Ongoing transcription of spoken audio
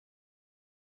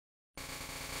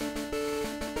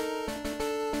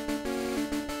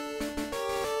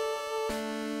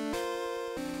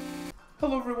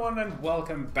Hello everyone and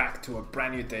welcome back to a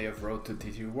brand new day of Road to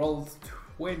TCG Worlds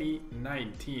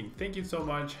 2019. Thank you so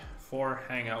much for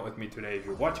hanging out with me today. If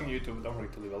you're watching YouTube, don't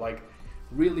forget to leave a like.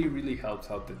 Really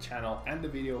helps out the channel and the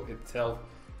video itself.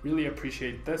 Really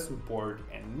appreciate the support.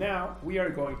 And now we are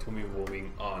going to be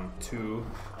moving on to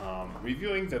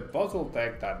reviewing the Buzzwole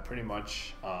deck that pretty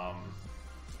much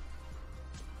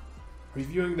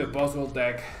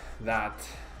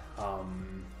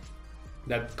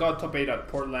that got top 8 at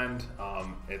Portland.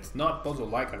 It's not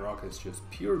Buzzwole Lycanroc, it's just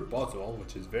pure Buzzwole,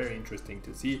 which is very interesting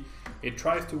to see. It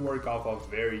tries to work off of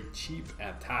very cheap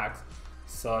attacks,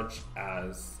 such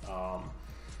as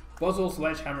Buzzwole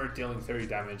Sledgehammer dealing 30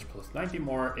 damage plus 90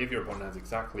 more if your opponent has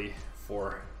exactly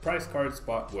 4 prize cards,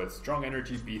 but with Strong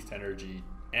Energy, Beast Energy,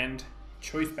 and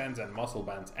Choice Bands and Muscle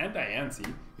Bands and Diancie,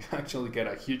 you actually get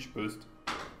a huge boost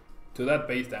to that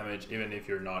base damage even if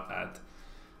you're not at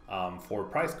 4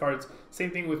 prize cards.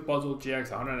 Same thing with Buzzwole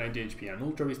GX, 190 HP and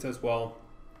Ultra Beast as well.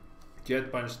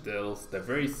 Jet Punch deals the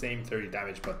very same 30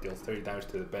 damage but deals 30 damage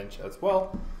to the bench as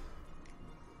well.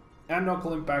 And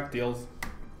Knuckle Impact deals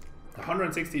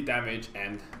 160 damage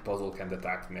and Buzzwole can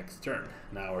attack next turn.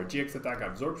 Now our GX attack,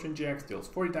 Absorption GX, deals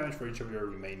 40 damage for each of your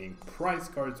remaining prize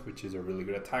cards, which is a really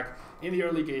good attack in the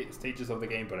early stages of the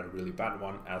game, but a really bad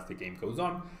one as the game goes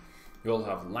on. You also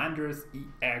have Landorus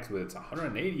EX with its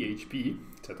 180 HP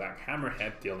to attack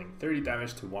Hammerhead, dealing 30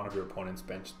 damage to one of your opponent's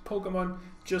benched Pokemon,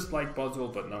 just like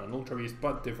Buzzwole but not an Ultra Beast,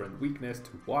 but different weakness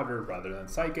to water rather than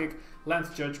Psychic.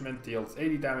 Lance Judgment deals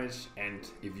 80 damage, and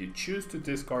if you choose to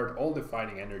discard all the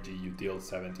fighting energy, you deal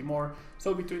 70 more.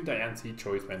 So between Diancie,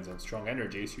 Choice Bands, and Strong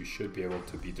Energies, you should be able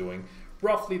to be doing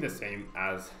roughly the same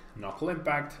as Knuckle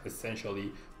Impact,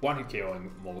 essentially one-hit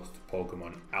KOing most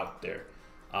Pokemon out there.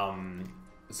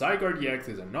 Zygarde EX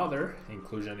is another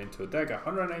inclusion into a deck,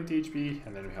 190 HP,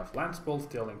 and then we have Lance Pulse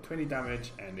dealing 20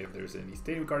 damage, and if there's any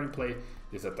Stadium card in play,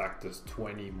 this attack does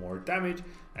 20 more damage.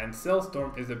 And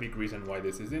Cellstorm is a big reason why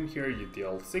this is in here. You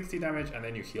deal 60 damage and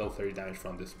then you heal 30 damage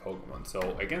from this Pokemon. So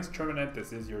against Trevenant,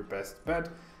 this is your best bet.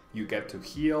 You get to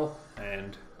heal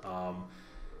and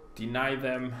deny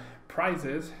them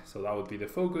prizes, so that would be the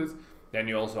focus. Then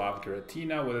you also have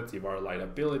Giratina with its Ibar Light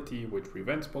ability, which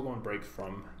prevents Pokemon Breaks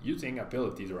from using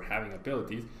abilities or having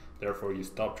abilities. Therefore, you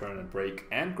stop Turn and Break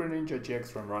and Greninja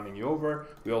GX from running you over.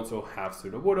 We also have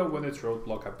Sudowoodo with its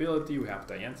Roadblock ability. We have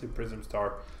Diancie Prism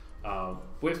Star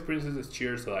with Princess's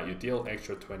Cheer so that you deal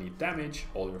extra 20 damage.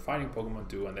 All your fighting Pokemon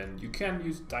do, and then you can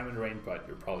use Diamond Rain, but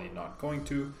you're probably not going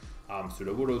to.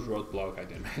 Sudowoodo's Roadblock, I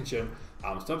didn't mention,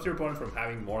 stops your opponent from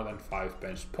having more than 5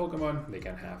 benched Pokemon. They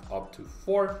can have up to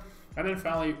 4. And then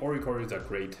finally, Oricorio is a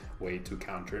great way to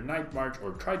counter Night March,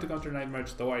 or try to counter Night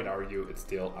March, though I'd argue it's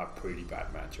still a pretty bad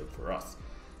matchup for us.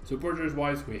 Supporters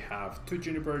wise, we have 2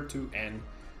 Juniper, 2 N,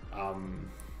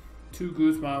 2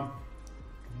 Guzma,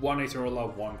 1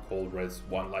 Acerola, 1 Colress,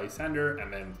 1 Lysander,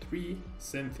 and then 3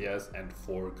 Cynthias and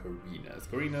 4 Karinas.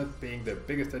 Karinas being the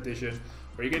biggest addition,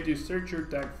 where you get to search your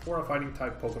deck for a fighting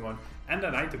type Pokemon and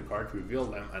an item card, reveal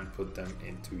them, and put them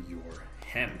into your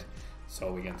hand.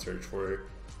 So we can search for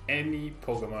any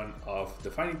Pokemon of the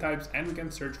fighting types, and we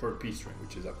can search for P-String,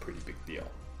 which is a pretty big deal.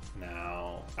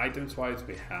 Now, items wise,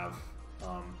 we have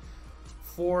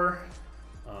 4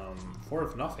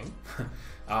 of nothing,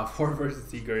 4 versus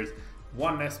Seekers,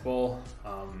 1 Nest Ball,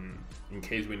 in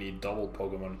case we need double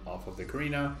Pokemon off of the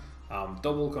Karina,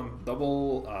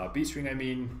 double B-String, I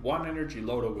mean, 1 Energy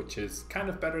Lodo, which is kind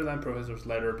of better than Professor's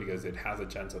Letter because it has a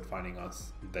chance of finding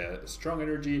us the Strong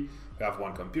Energy. We have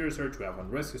 1 Computer Search, we have 1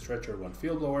 Rescue Stretcher, 1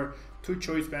 Field Blower, 2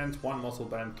 Choice Bands, 1 Muscle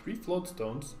Band, 3 Float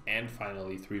Stones, and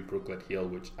finally 3 Brooklet Heal,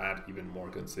 which add even more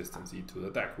consistency to the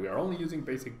deck. We are only using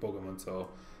basic Pokemon, so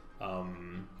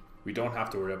we don't have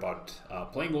to worry about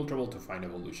playing Ultra Ball to find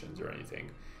evolutions or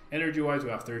anything. Energy wise, we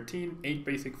have 13, 8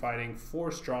 basic fighting,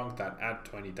 4 strong that add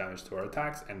 20 damage to our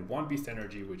attacks, and 1 beast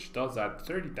energy, which does add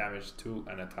 30 damage to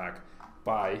an attack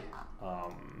by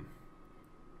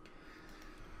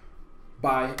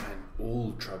an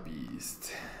Ultra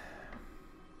Beast.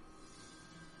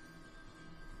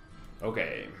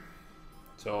 Okay,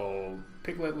 so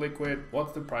Piglet Liquid,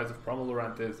 what's the price of Promo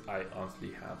Lurantis? I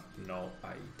honestly have no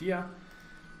idea.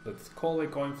 Let's call a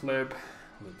coin flip.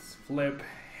 Let's flip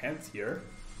heads here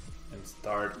and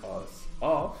start us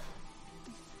off.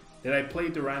 Did I play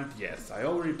Durant? Yes, I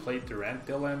already played Durant,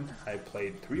 Dylan. I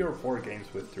played 3 or 4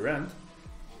 games with Durant,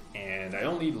 and I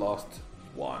only lost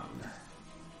 1.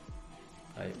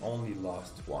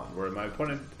 Where my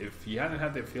opponent, if he hadn't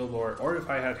had the Field Blower, or if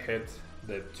I had hit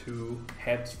the 2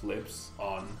 heads flips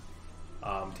on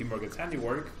Team Rocket's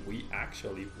Handiwork, we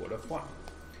actually would have won.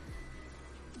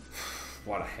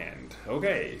 What a hand.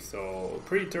 Okay, so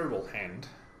pretty terrible hand.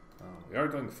 We are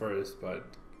going first, but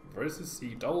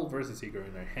double versus Seeker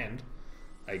in our hand.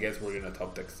 I guess we're gonna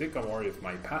top deck Sycamore if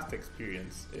my past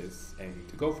experience is anything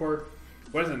to go for.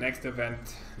 What is the next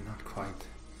event? Not quite.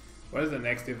 What is the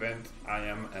next event I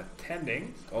am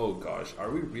attending? Oh gosh, are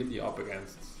we really up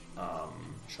against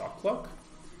Shot Clock?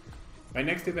 My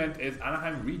next event is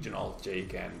Anaheim Regional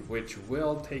JCAN, which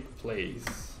will take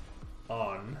place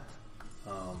on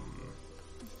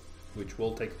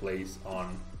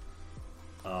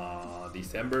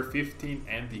December 15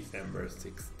 and December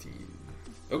 16.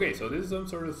 Okay, so this is some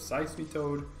sort of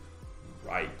Seismitoad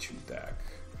Raichu deck.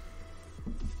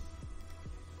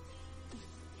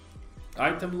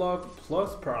 Item lock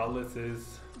plus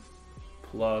paralysis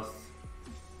plus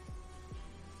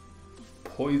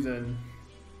poison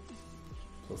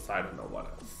plus I don't know what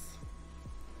else.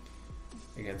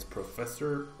 Against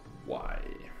Professor Y.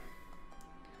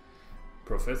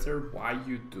 Professor, why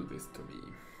you do this to me?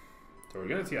 So we're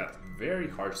gonna see a very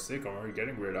harsh Sycamore,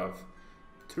 getting rid of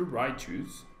 2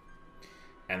 Raichus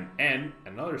and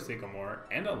another Sycamore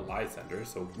and a Lysander,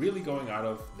 so really going out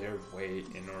of their way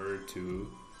in order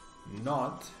to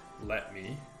not let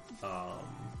me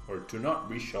or to not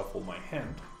reshuffle my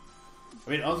hand. I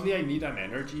mean, honestly, I need an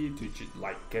energy to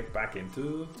like get back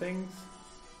into things.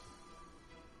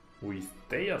 We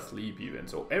stay asleep even,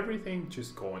 so everything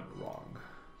just going wrong.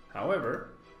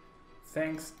 However,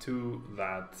 thanks to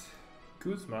that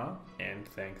Kuzma and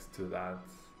thanks to that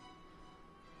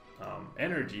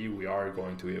energy, we are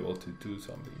going to be able to do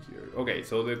something here. Okay,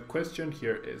 so the question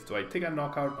here is, do I take a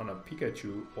knockout on a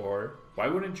Pikachu, or why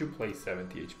wouldn't you play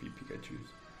 70 HP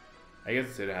Pikachus? I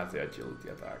guess it has the agility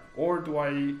attack. Or do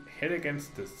I hit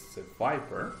against the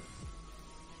Viper?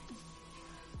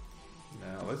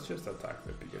 Now let's just attack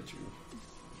the Pikachu.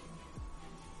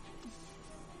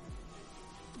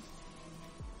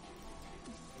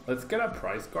 Let's get a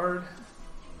price card.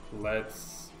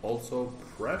 Let's also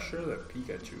pressure the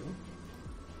Pikachu,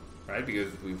 right? Because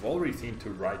we've already seen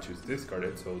 2 Raichus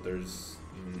discarded, so there's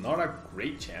not a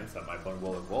great chance that my opponent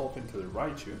will evolve into the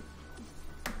Raichu.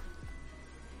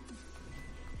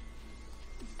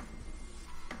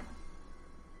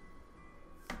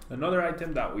 Another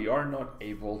item that we are not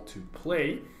able to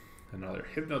play, another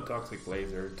Hypnotoxic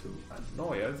Laser to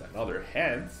annoy us, another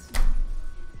Heads,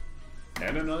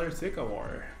 and another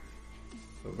Sycamore.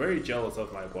 So very jealous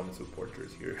of my opponent's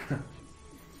supporters here.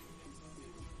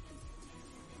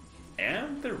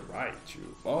 And the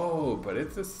Raichu. Oh, but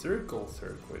it's a circle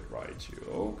circuit Raichu.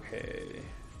 Okay.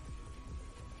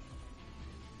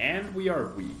 And we are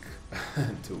weak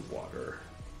to water.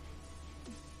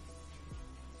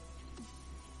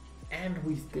 And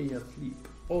we stay asleep.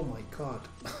 Oh my god.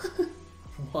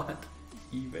 What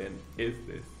even is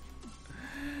this?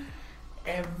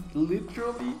 And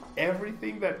literally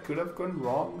everything that could have gone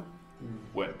wrong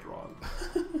went wrong.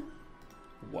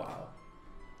 Wow.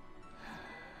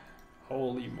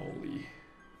 Holy moly.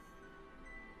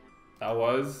 That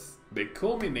was the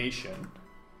culmination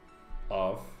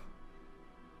of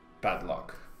bad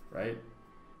luck, right?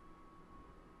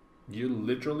 You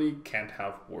literally can't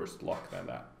have worse luck than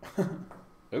that.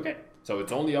 Okay, so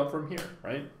it's only up from here,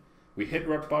 right? We hit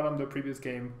rock bottom the previous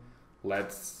game.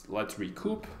 Let's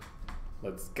recoup.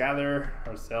 Let's gather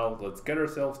ourselves. Let's get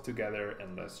ourselves together,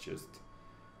 and let's just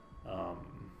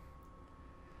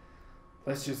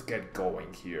get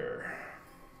going here.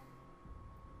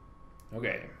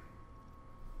 Okay.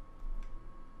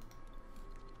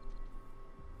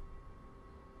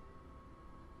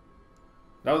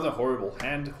 That was a horrible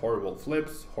hand, horrible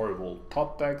flips, horrible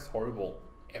top decks, horrible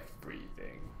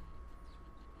everything.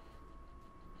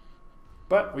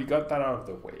 But we got that out of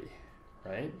the way,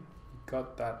 right?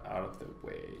 Got that out of the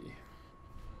way.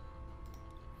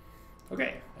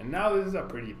 Okay, and now this is a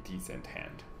pretty decent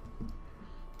hand.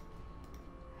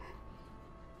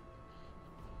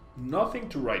 Nothing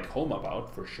to write home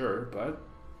about for sure, but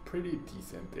pretty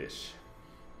decent-ish.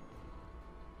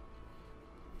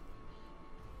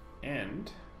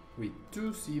 And we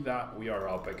do see that we are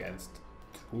up against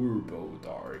Turbo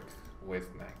Dark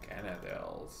with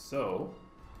Mechanadel, so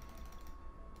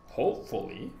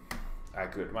hopefully a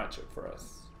good matchup for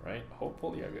us, right?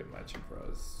 Hopefully a good matchup for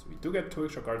us. We do get 2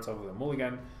 extra cards off of the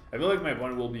mulligan. I feel like my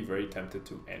opponent will be very tempted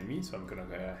to end me, so I'm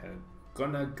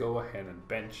gonna go ahead and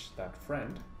bench that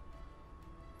friend.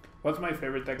 What's my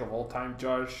favorite deck of all time,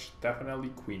 Josh? Definitely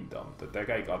Queendom, the deck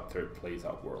I got 3rd place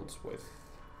at Worlds with.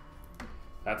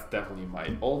 That's definitely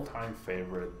my all-time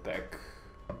favorite deck.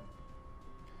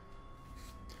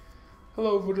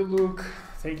 Hello, Voodoo Luke.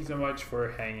 Thank you so much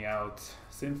for hanging out.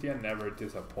 Cynthia never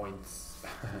disappoints.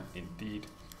 Indeed.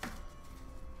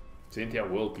 Cynthia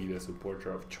will be the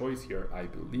supporter of choice here, I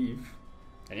believe.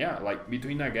 And yeah, like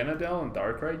between Naganadel and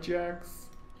Darkrai GX,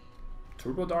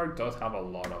 Turbo Dark does have a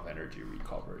lot of energy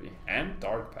recovery and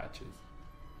dark patches.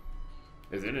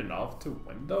 Is it enough to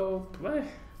win though? Play.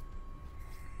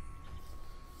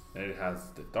 And it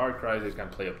has the Darkrai's, it can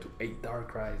play up to 8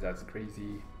 Darkrai's, that's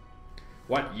crazy.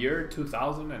 What year?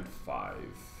 2005.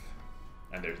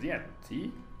 And there's the end,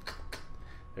 see?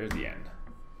 There's the end.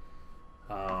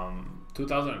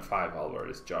 2005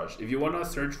 Alvarez Josh. If you want to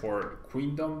search for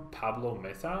Queendom Pablo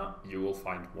Mesa, you will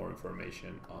find more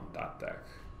information on that deck.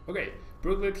 Okay,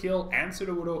 Brooklet Hill and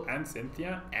Sudowoodo and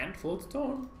Cynthia and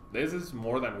Floatstone. This is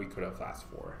more than we could have asked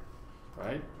for,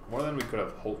 right? More than we could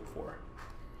have hoped for.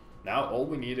 Now all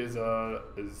we need is a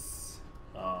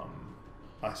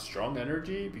strong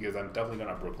energy, because I'm definitely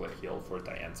gonna Brooklet Hill for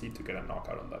Diancie to get a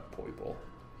knockout on that Poibole.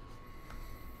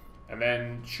 And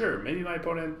then sure, maybe my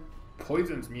opponent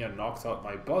poisons me and knocks out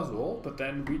my Buzzwole, but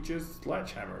then we just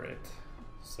Sledgehammer it.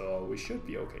 So we should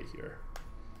be okay here.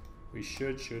 We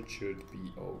should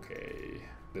be okay.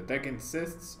 The deck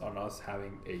insists on us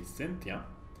having a Cynthia,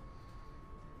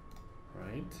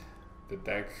 right? The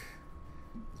deck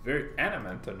is very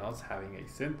adamant on us having a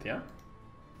Cynthia.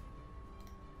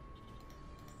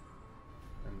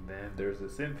 And then there's a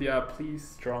Cynthia, please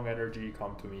strong energy,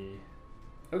 come to me.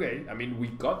 Okay, I mean we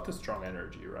got the strong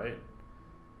energy, right?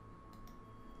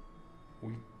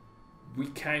 We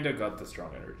kinda got the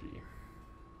strong energy.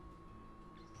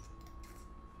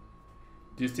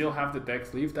 Do you still have the deck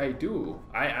sleeved? I do.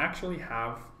 I actually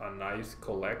have a nice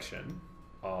collection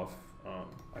of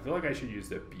I feel like I should use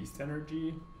the beast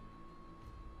energy.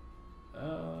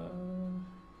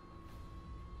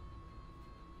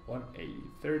 180,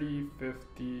 30,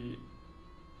 50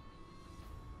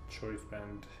 choice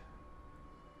band.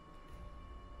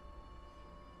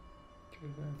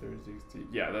 30, 60.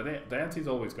 Yeah, the ante is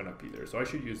always gonna be there, so I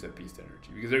should use the beast energy,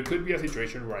 because there could be a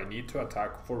situation where I need to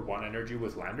attack for 1 energy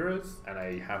with Landorus and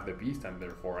I have the beast and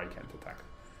therefore I can't attack.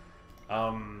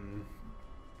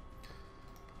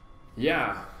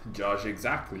 Yeah, Josh,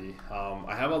 exactly.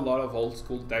 I have a lot of old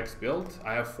school decks built.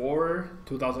 I have 4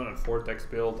 2004 decks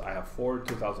built. I have 4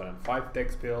 2005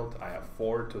 decks built. I have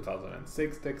 4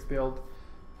 2006 decks built.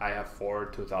 I have 4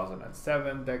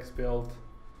 2007 decks built.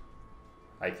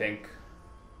 I think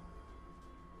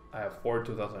I have 4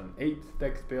 2008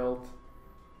 decks built.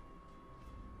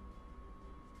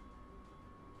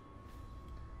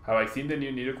 Have I seen the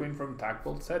new Nidoqueen from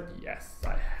Tactbolt set? Yes,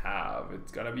 I have.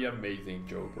 It's gonna be amazing,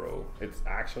 Joe Bro. It's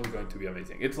actually going to be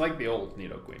amazing. It's like the old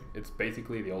Nidoqueen. It's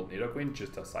basically the old Nidoqueen,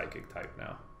 just a psychic type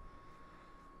now.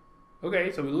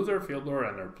 Okay, so we lose our Fieldor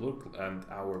and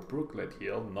our Brooklet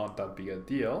Hill. Not that big a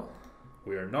deal.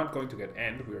 We are not going to get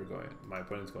End. My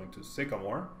opponent's going to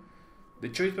Sycamore. The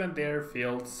choice band there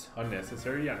feels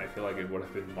unnecessary, and I feel like it would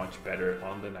have been much better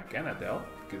on the Naganadel,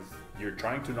 because you're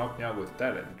trying to knock me out with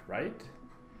Dead End, right?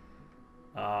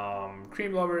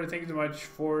 Cream Lover, thank you so much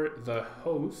for the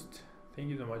host. Thank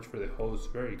you so much for the host.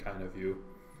 Very kind of you.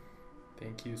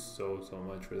 Thank you so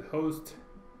much for the host.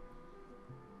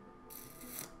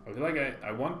 I feel like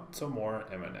I want some more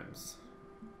M&Ms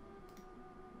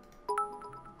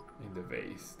in the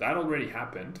vase. That already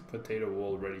happened. Potato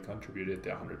already contributed the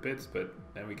 100 bits, but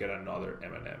then we get another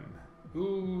M&M.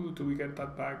 Ooh, do we get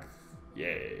that back?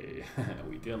 Yay.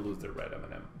 We didn't lose the red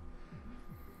M&M.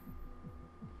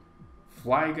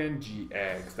 Flygon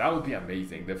GX, that would be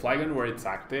amazing. The Flygon where it's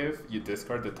active, you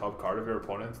discard the top card of your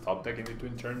opponent's top deck in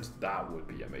between turns. That would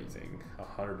be amazing.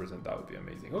 100% that would be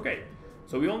amazing. Okay,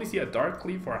 so we only see a Dark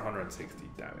Cleave for 160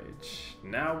 damage.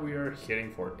 Now we are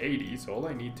hitting for 80, so all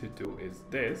I need to do is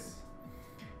this.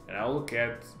 And I will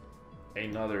get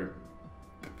another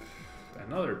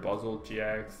Buzzwole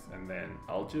GX, and then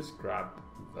I'll just grab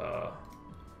the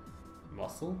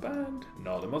Muscle Band.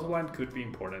 No, the Muscle Band could be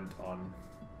important on...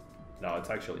 No, it's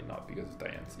actually not because of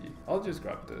Diancie. I'll just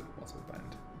grab the Muscle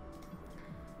Band.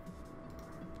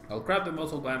 I'll grab the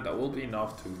Muscle Band. That will be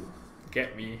enough to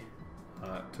get me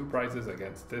 2 prizes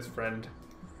against this friend.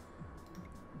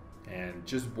 And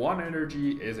just 1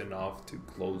 energy is enough to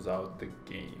close out the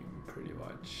game, pretty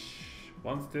much.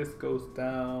 Once this goes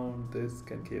down, this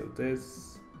can kill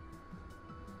this.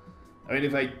 I mean,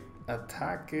 if I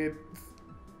attack it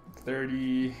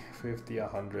 30, 50,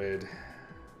 100...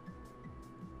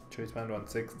 Choice band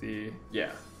 160.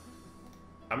 Yeah.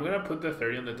 I'm gonna put the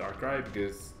 30 on the Darkrai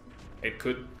because it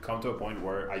could come to a point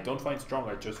where I don't find strong,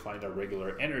 I just find a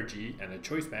regular energy and a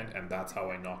choice band, and that's how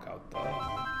I knock out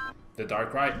the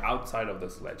Darkrai outside of the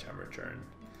Sledgehammer turn.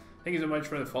 Thank you so much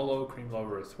for the follow, Cream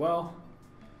Lover as well.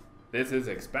 This is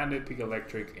Expanded Peak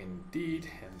Electric indeed,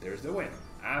 and there's the win,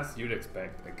 as you'd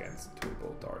expect against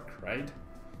Turbo Dark, right?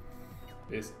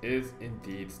 This is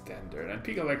indeed standard. And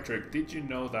Peak Electric, did you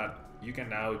know that you can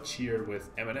now cheer with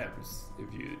M&Ms?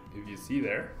 If you see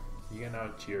there, you can now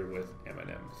cheer with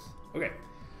M&Ms. Okay,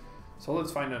 so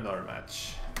let's find another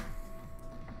match.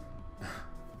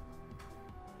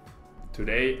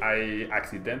 Today I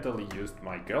accidentally used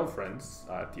my girlfriend's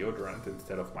deodorant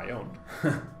instead of my own.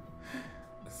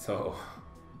 So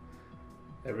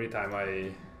every time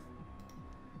I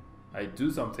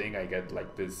do something, I get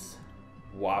like this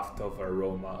waft of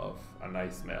aroma of a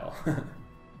nice smell.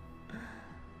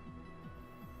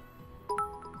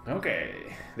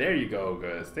 Okay, there you go,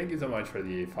 guys. Thank you so much for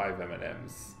the 5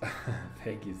 M&Ms.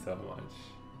 Thank you so much.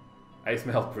 I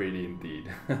smell pretty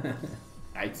indeed.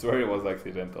 I swear it was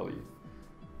accidentally.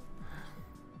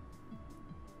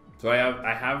 So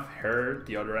I have her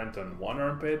deodorant on one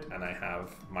armpit and I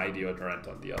have my deodorant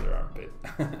on the other armpit.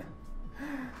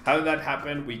 How did that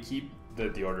happen? We keep the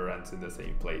deodorants in the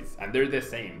same place and they're the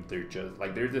same. They're just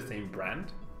like, they're the same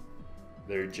brand.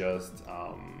 They're just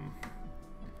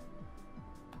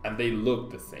and they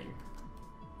look the same.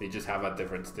 They just have a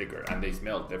different sticker and they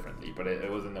smell differently. But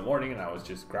it was in the morning and I was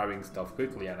just grabbing stuff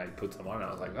quickly and I put some on and I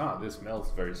was like, ah, this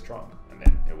smells very strong. And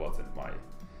then it wasn't my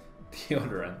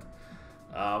deodorant.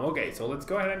 Okay, so let's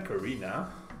go ahead and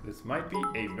Karina. This might be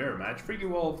a mirror match. Freaky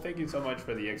Wolf, thank you so much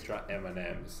for the extra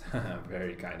M&Ms.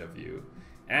 Very kind of you.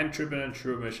 And Trippin' and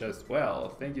Shroomish as well.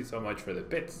 Thank you so much for the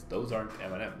bits. Those aren't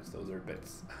M&Ms, those are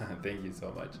bits. Thank you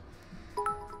so much.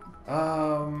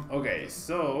 Okay,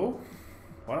 so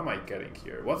what am I getting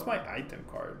here? What's my item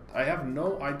card? I have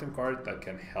no item card that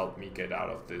can help me get out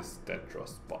of this Tetro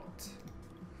spot.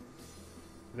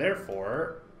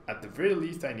 Therefore, at the very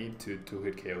least, I need to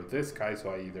 2-hit KO this guy, so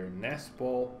I either Nest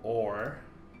Ball or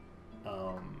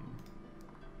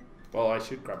well, I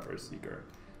should grab First Seeker.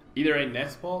 Either a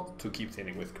Nest Ball to keep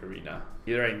hitting with Karina.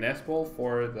 Either a Nest Ball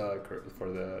for the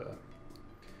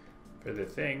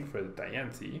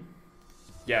Diancie.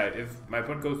 Yeah, if my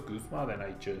opponent goes Guzma, then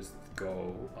I just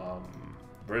go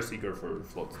Burst Seeker for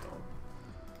Floatstone.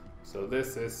 So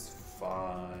this is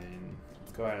fine.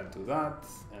 Let's go ahead and do that,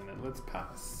 and then let's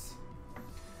pass.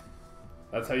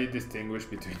 That's how you distinguish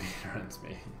between leader and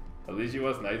Smee. At least she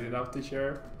was nice enough to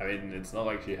share. I mean, it's not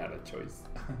like she had a choice.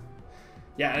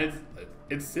 Yeah, and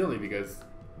it's silly because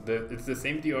it's the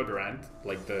same deodorant.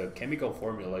 Like the chemical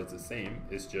formula is the same.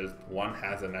 It's just one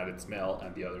has an added smell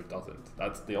and the other doesn't.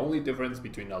 That's the only difference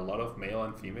between a lot of male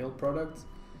and female products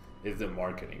is the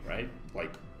marketing, right?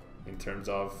 Like in terms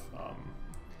of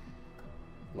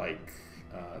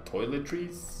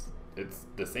toiletries, it's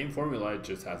the same formula. It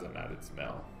just has an added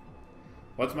smell.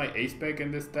 What's my ace spec in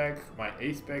this deck? My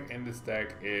ace spec in this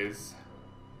deck is...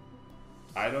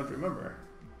 I don't remember.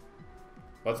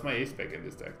 What's my ace spec in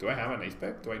this deck? Do I have an ace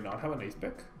spec? Do I not have an ace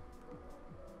spec?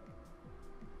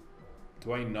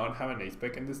 Do I not have an ace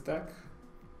spec in this deck?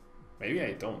 Maybe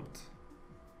I don't.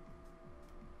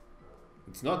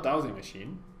 It's not Dowsing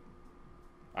Machine.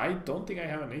 I don't think I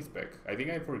have an ace spec. I think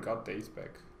I forgot the ace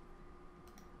spec.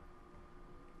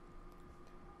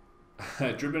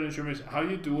 Drippin' and Shroomish, how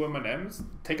you do M&Ms?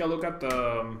 Take a look at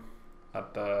the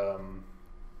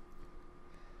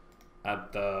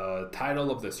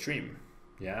title of the stream.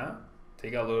 Yeah,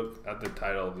 take a look at the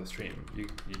title of the stream. You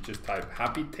just type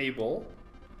happy table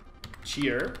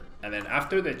cheer, and then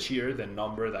after the cheer, the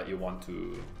number that you want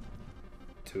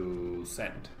to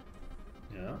send.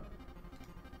 Yeah.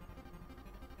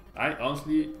 I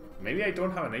honestly, maybe I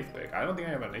don't have an ace spec. I don't think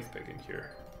I have an ace spec in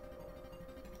here.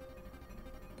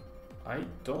 I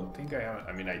don't think I have.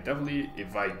 I mean, I definitely,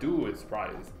 if I do, it's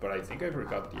surprised. But I think I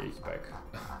forgot the ace spec.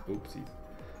 Oopsies.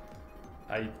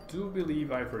 I do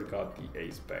believe I forgot the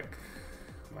ace spec,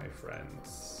 my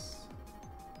friends.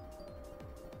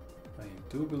 I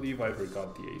do believe I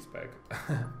forgot the ace spec.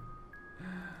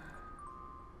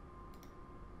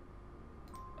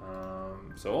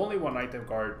 So only one item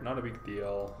card, not a big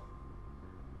deal.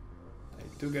 I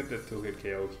do get the 2-hit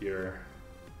KO here.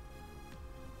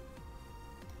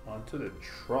 Onto the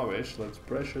Trubbish, let's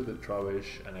pressure the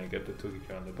Trubbish and I get the 2-hit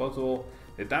KO on the Buzzwole.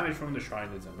 The damage from the Shrine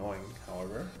is annoying,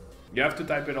 however. You have to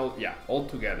type it all, yeah, all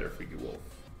together, Freaky Wolf.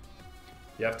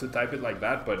 You have to type it like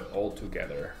that, but all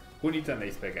together. Who needs an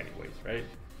ace spec anyways, right?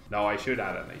 No, I should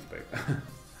add an ace spec.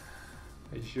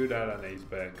 I should add an ace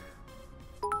spec.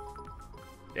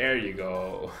 There you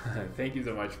go. Thank you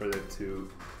so much for the 2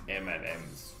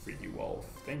 M&Ms, Freaky Wolf.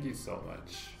 Thank you so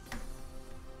much.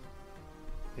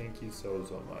 Thank you so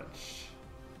much.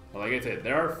 Well, like I said,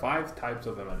 there are 5 types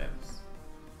of M&Ms.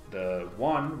 The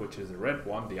 1, which is the red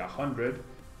one, the 100,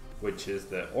 which is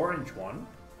the orange one,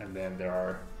 and then there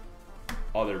are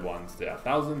other ones, the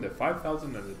 1000, the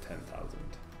 5000, and the 10,000.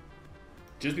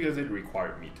 Just because it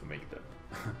required me to make them.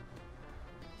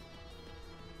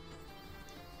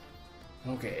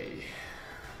 Okay.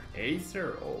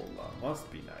 Acer Ola.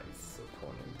 Must be nice.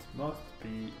 Opponent. Must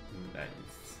be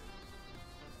nice.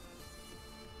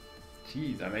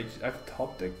 Jeez, I've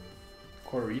topped the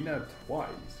Corina twice.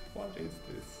 What is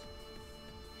this?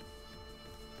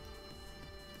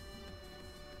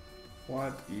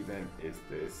 What even is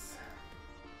this?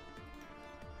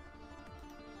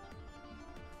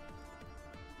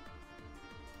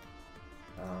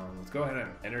 Let's go ahead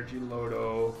and energy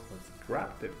Lodo. Let's grab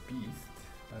the beast.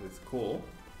 That is cool.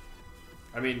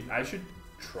 I mean, I should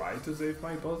try to save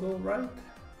my puzzle, right?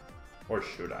 Or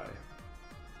should I?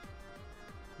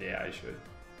 Yeah, I should.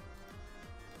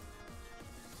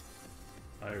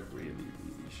 I really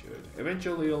should.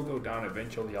 Eventually it'll go down.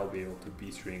 Eventually I'll be able to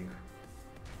beast ring.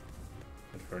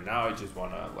 But for now, I just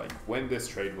wanna like win this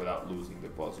trade without losing the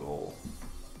puzzle.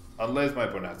 Unless my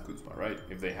opponent has Kuzma, right?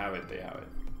 If they have it, they have it.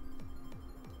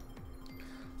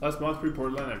 Last month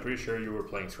pre-Portland, I'm pretty sure you were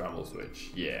playing Scramble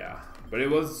Switch. Yeah, but it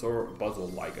was sort of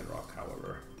Buzzwole Rock,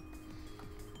 however.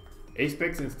 Ace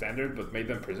picks in standard, but made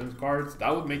them Prisms cards.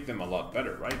 That would make them a lot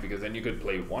better, right? Because then you could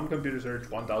play one computer search,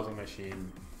 1000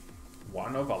 machine,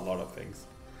 one of a lot of things.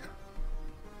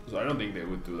 So I don't think they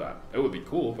would do that. It would be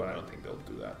cool, but I don't think they'll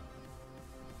do that.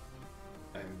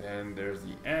 And then there's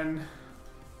the N.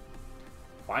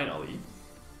 Finally,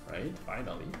 right?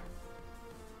 Finally.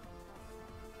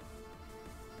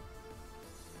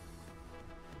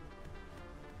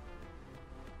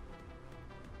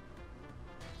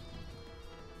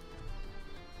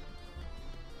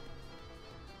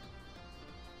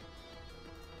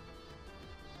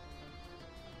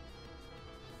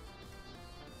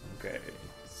 Okay,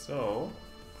 so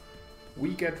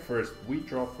we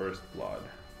draw first blood.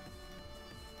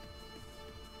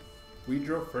 We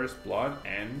draw first blood,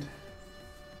 and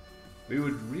we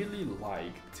would really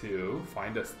like to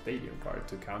find a stadium card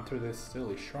to counter this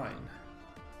silly shrine.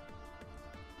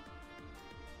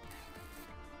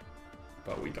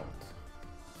 But we don't.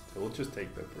 So we'll just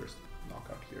take the first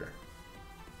knockout here.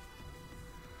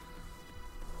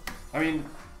 I mean,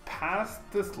 past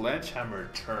the sledgehammer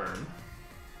turn,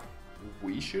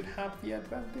 we should have the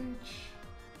advantage.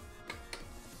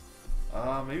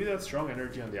 Maybe that strong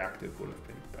energy on the active would have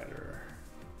been better.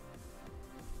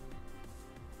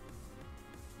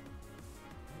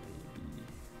 Maybe.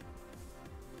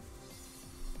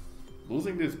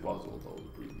 Losing this puzzle though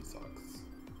really sucks.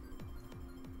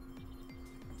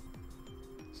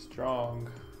 Strong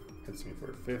hits me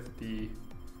for 50.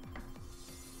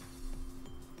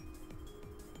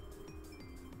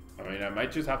 I mean, I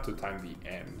might just have to time the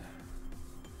N.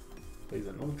 Plays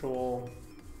a neutral.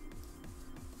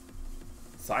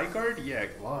 Zygarde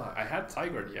EX. Wow, I had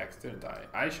Zygarde EX, didn't I?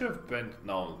 I should have been.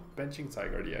 No, benching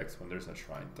Zygarde EX when there's a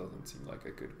shrine doesn't seem like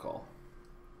a good call.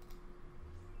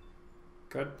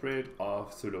 Got rid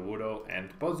of Sudowoodo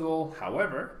and Buzzwole.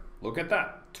 However, look at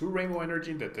that. 2 rainbow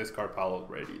energy in the discard pile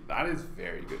already. That is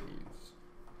very good news.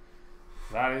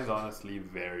 That is honestly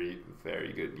very,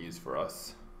 very good news for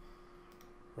us.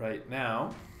 Right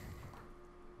now.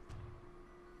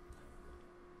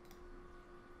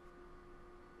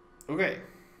 Okay.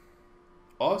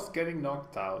 Us getting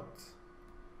knocked out.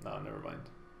 No, never mind.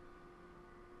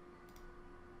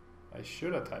 I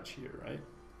should attach here, right?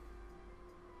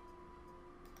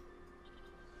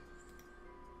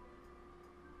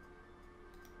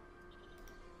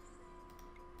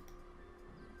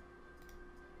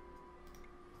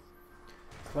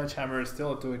 Sledgehammer is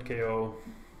still a 2-hit KO.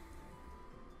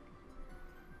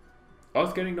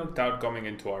 Us getting knocked out coming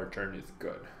into our turn is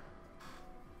good.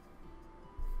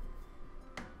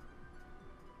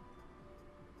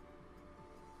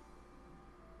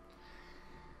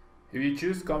 If you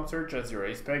choose Comp Search as your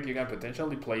ace spec, you can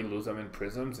potentially play Luzamin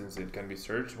Prism since it can be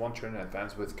searched 1 turn in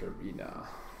advance with Karina.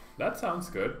 That sounds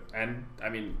good. And I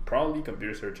mean, probably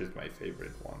Computer Search is my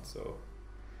favorite one, so.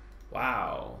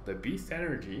 Wow, the Beast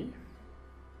Energy.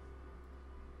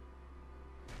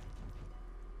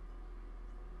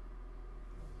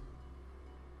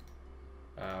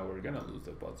 We're gonna lose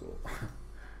the Buzzwole.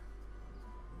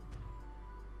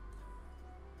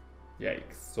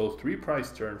 Yikes. So 3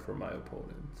 price turn for my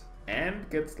opponent. And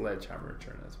get Sledgehammer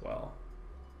turn as well.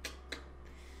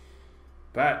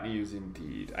 Bad news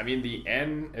indeed. I mean, the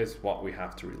N is what we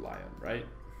have to rely on, right?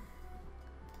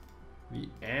 The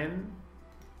N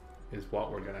is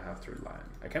what we're gonna have to rely on.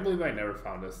 I can't believe I never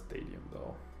found a stadium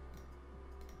though.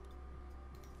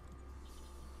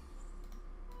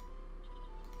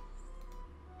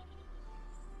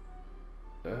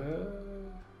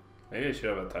 Maybe I should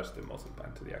have attached the muscle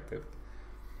band to the active.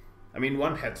 I mean,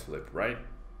 1 head flip, right?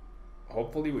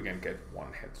 Hopefully we can get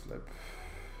 1 head flip.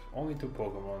 only 2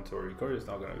 Pokemon, so Recoil is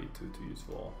not gonna be too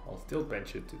useful. I'll still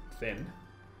bench it to thin.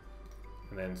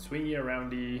 And then Swingy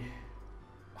Aroundy.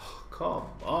 Oh, come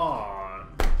on.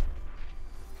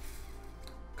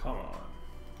 Come on.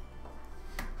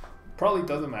 Probably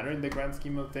doesn't matter in the grand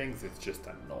scheme of things, it's just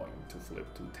annoying to flip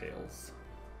 2 tails.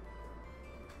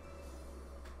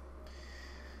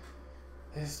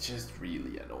 It's just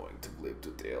really annoying to flip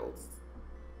 2 tails.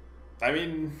 I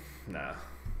mean, nah.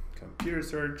 Computer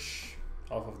search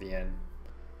off of the end.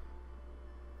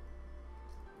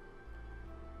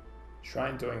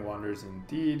 Shrine doing wonders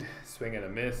indeed. Swing and a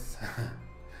miss.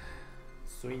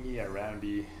 Swingy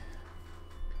Aroundy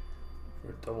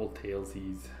for double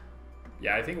tailsies.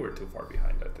 Yeah, I think we're too far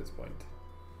behind at this point.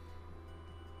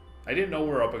 I didn't know we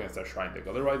were up against a Shrine deck.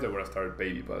 Otherwise, I would have started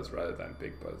Baby Buzz rather than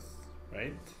Big Buzz,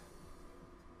 right?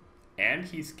 And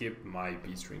he skipped my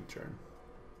B-String turn.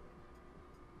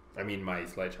 I mean, my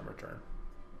Sledgehammer turn.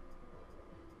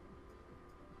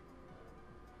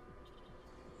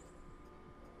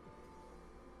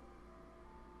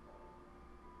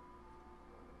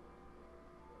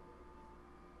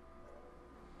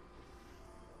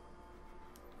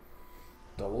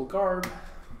 Double Garb.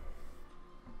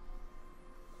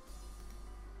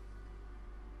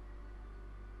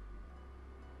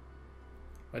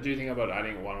 What do you think about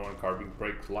adding 1/1 Carving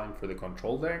Break line for the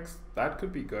control decks? That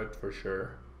could be good for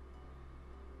sure.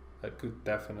 That could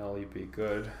definitely be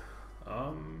good.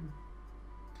 I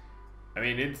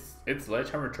mean, it's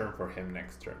Sledgehammer turn for him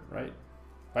next turn, right?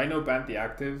 I know ban the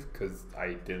active because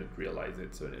I didn't realize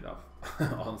it soon enough.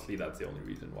 Honestly, that's the only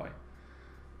reason why.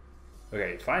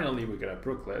 Okay, finally we get a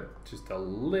Brooklet. Just a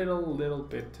little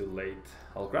bit too late.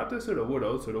 I'll grab the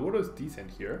Sudowoodo. Sudowoodo's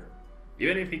decent here.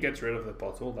 Even if he gets rid of the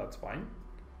Buzzwole, that's fine.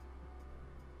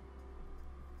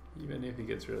 Even if he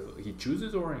gets rid of... He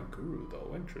chooses Oranguru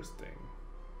though, interesting.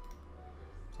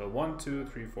 So 1, 2,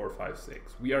 3, 4, 5,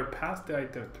 6. We are past the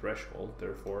item threshold,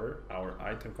 therefore our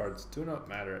item cards do not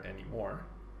matter anymore.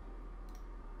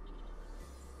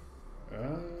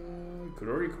 Could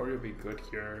Oricorio be good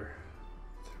here?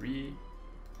 3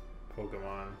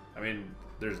 Pokemon. I mean,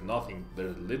 there's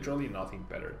literally nothing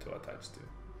better to attach to.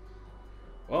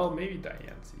 Well, maybe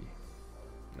Diancie.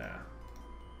 Nah.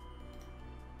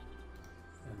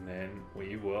 And then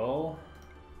we will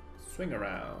swing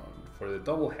around for the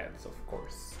double heads, of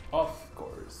course. Of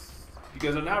course.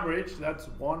 Because on average, that's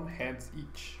 1 heads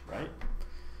each, right?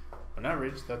 On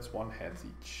average, that's 1 heads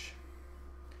each.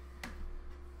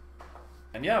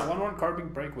 And yeah, 1/1 Carving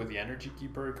Break with the Energy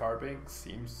Keeper carving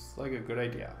seems like a good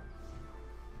idea.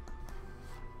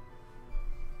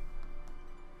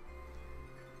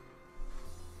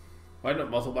 Why not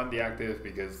Muscle Band the active?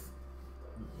 Because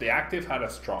the active had a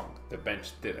strong, the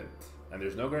bench didn't. And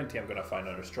there's no guarantee I'm gonna find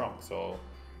another strong. So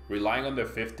relying on the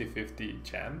 50-50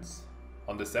 chance,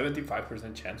 on the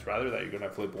 75% chance rather, that you're gonna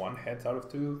flip 1 heads out of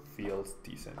 2 feels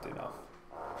decent enough.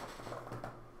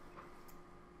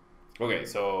 Okay,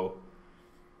 so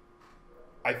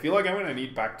I feel like I'm gonna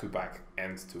need back-to-back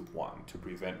ends to 1 to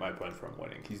prevent my opponent from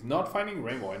winning. He's not finding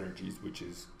Rainbow Energies, which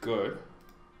is good.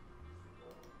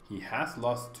 He has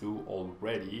lost 2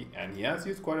 already, and he has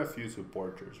used quite a few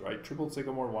supporters, right? Triple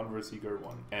Sycamore, 1 Versieger,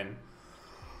 1 N.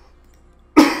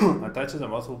 Attaches a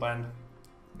Muscle Band.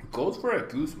 Goes for a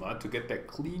Guzma to get the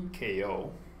clean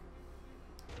KO.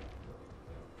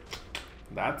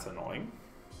 That's annoying.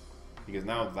 Because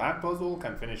now that Buzzwole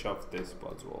can finish off this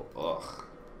Buzzwole. Ugh.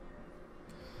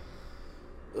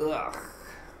 Ugh.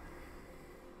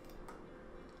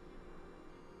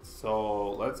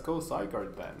 So let's go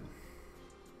Zygarde then.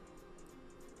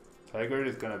 Zygarde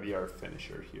is gonna be our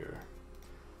finisher here.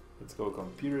 Let's go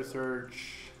Computer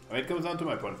Search. I mean, it comes down to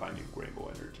my opponent finding Rainbow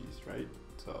Energies, right?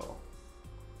 So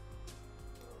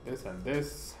this and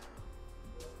this.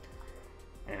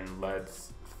 And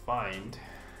let's find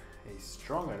a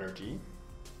strong energy.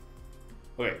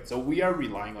 Okay, so we are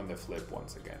relying on the flip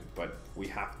once again, but we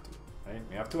have to. Right?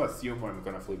 We have to assume I'm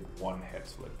gonna flip 1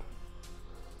 heads flip.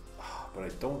 But I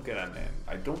don't get an N.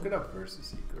 I don't get a Versus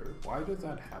Seeker. Why does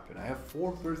that happen? I have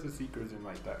 4 Versus Seekers in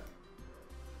my deck.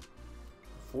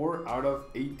 4 out of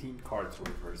 18 cards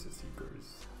were Versus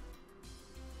Seekers.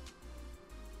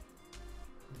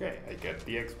 Okay, I get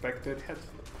the expected heads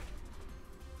flip.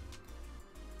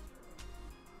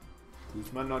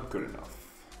 Guzman not good enough.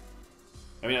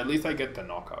 I mean, at least I get the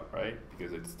knockout, right?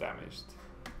 Because it's damaged.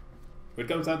 It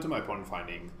comes down to my opponent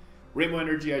finding Rainbow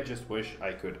Energy. I just wish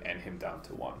I could end him down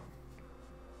to 1.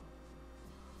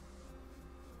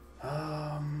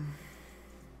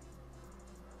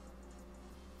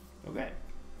 Okay.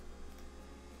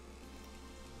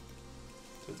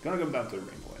 So it's gonna come down to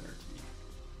Rainbow Energy.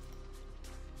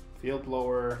 Field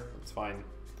Blower, that's fine.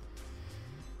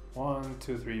 1,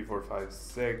 2, 3, 4, 5,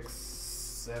 6,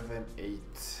 7, 8,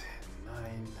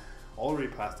 9. Already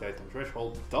past the item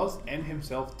threshold. Does end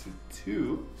himself to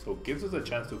 2, so gives us a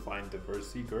chance to find the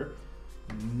first seeker.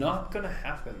 Not gonna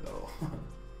happen though.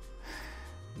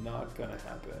 Not gonna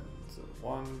happen. So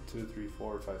 1, 2, 3,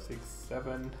 4, 5, 6,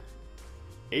 7,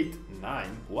 8,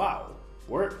 9. Wow,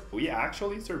 we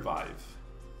actually survive.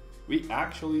 We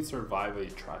actually survive a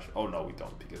trash. Oh no, we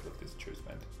don't because of this choice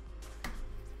band.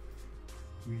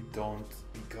 We don't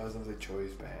because of the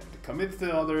choice band. Commits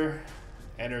the other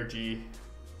energy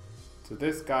to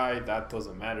this guy. That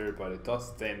doesn't matter, but it does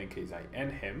stand in case I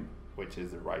end him, which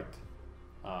is the right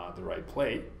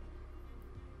play.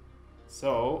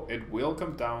 So it will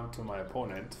come down to my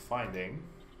opponent finding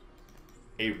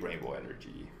a rainbow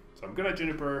energy. So I'm gonna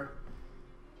Juniper.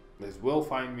 This will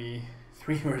find me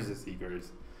 3 versus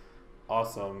Seekers.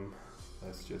 Awesome.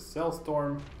 Let's just Cell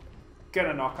Storm, get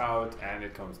a knockout, and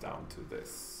it comes down to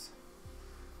this.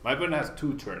 My opponent has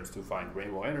 2 turns to find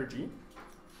rainbow energy.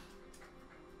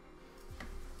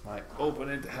 My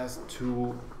opponent has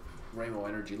 2 rainbow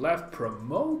energy left.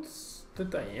 Promotes the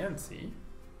Diancie,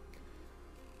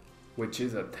 which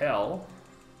is a tell.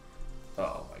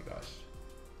 Oh my gosh.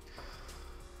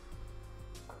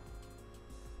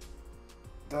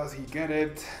 Does he get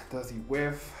it? Does he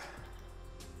whiff?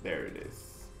 There it is.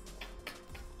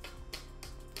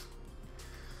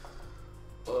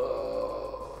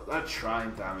 That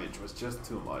shrine damage was just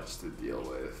too much to deal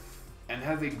with. And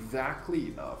has exactly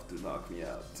enough to knock me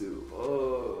out too.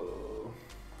 Oh.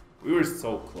 We were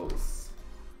so close.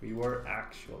 We were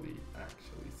actually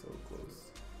so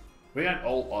close. We had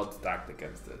all odds stacked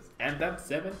against us. And that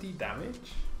 70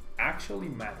 damage actually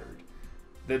mattered.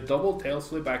 The double tail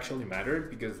flip actually mattered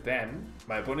because then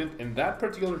my opponent in that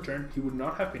particular turn, he would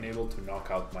not have been able to knock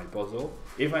out my Buzzwole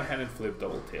if I hadn't flipped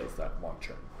double tails that one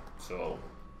turn. So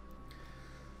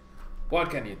what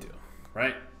can you do,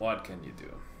 right? What can you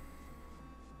do?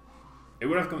 It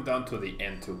would have come down to the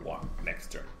end to 1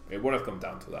 next turn. It would have come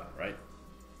down to that, right?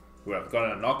 Would have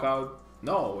gotten a knockout.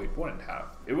 No, it wouldn't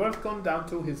have. It would have come down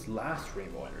to his last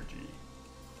rainbow energy.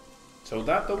 So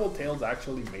that double tails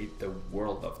actually made the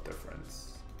world of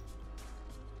difference.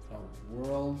 A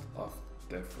world of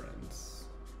difference.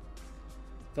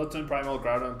 Thoughts on Primal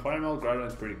Groudon? Primal Groudon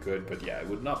is pretty good, but yeah, I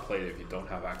would not play it if you don't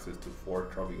have access to 4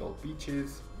 tropical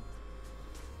beaches.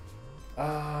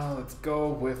 Let's go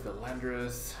with the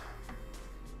Landorus.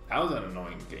 That was an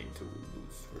annoying game to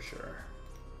lose for sure.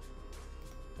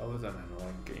 That was an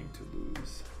annoying game to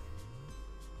lose.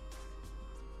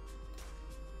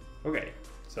 Okay,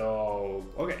 so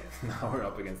now we're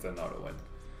up against an auto win.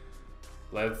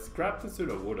 Let's grab the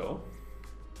Sudowoodo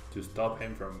to stop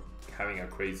him from having a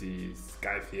crazy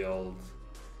Skyfield,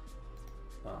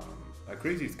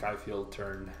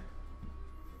 turn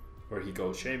where he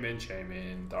goes Shaman,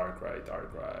 Darkrai,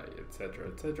 etc.,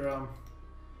 etc.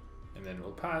 And then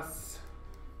we'll pass.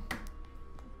 And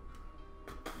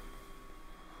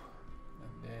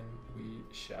then we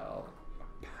shall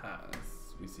pass.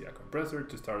 We see a compressor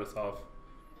to start us off.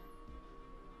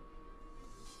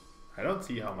 I don't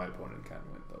see how my opponent can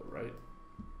win though, right?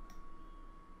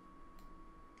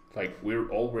 Like, we're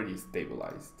already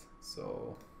stabilized,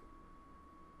 so...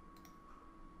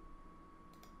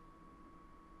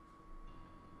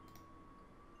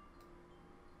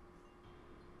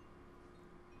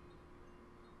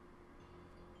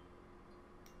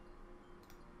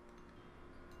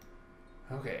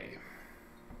 Okay.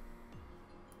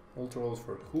 Ultra rolls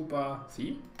for Hoopa.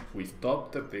 See? We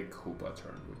stopped the big Hoopa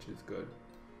turn, which is good.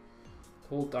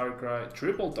 Full Darkrai,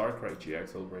 triple Darkrai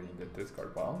GX already in the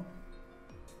discard pile.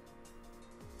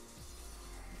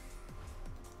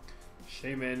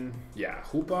 Shaman, yeah,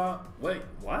 Hoopa. Wait,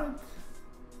 what?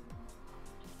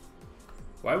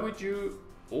 Why would you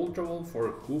Ultra roll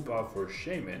for Hoopa for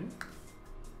Shaman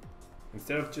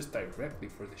instead of just directly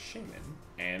for the Shaman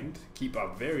and keep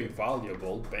a very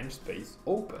valuable bench space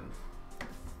open?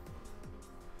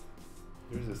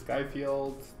 Here's a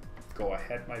Skyfield. Go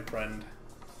ahead, my friend.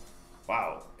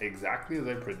 Wow, exactly as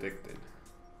I predicted.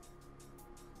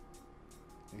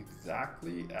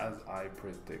 Exactly as I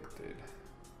predicted.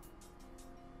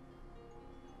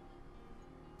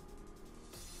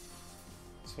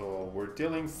 So we're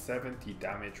dealing 70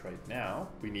 damage right now.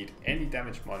 We need any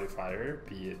damage modifier,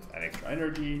 be it an extra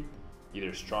energy,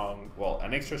 either strong, well,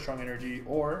 an extra strong energy,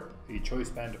 or a choice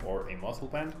band or a muscle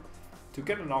band to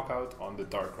get a knockout on the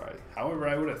Darkrai. However,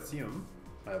 I would assume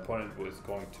my opponent was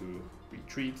going to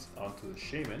retreat onto the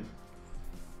Shaman.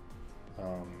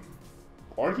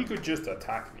 Or he could just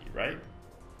attack me, right?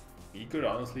 He could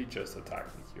honestly just attack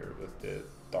me here with the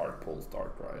Dark Pulse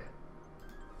Darkrai.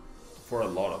 for a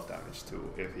lot of damage too.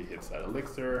 If he hits that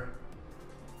elixir,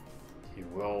 he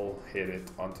will hit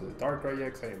it onto the Darkrai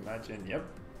EX, I imagine. Yep.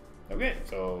 Okay,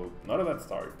 so not a bad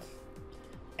start.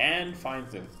 And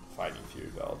finds the Fighting Fury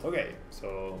Belt. Okay,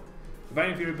 so the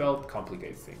Fighting Fury Belt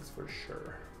complicates things for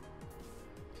sure.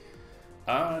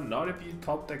 Not if you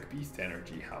top deck Beast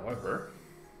Energy, however.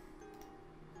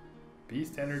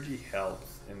 Beast Energy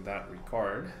helps in that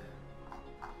regard.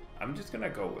 I'm just gonna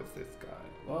go with this guy.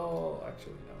 Well,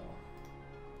 actually no.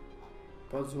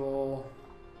 Buzzwole.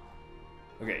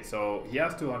 Okay, so he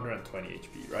has 220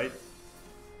 HP, right?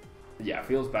 Yeah,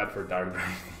 feels bad for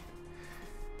Darkrai.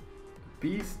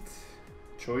 Beast,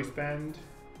 Choice Band,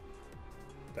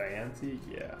 Diancie,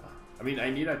 yeah. I mean, I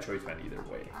need a Choice Band either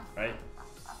way, right?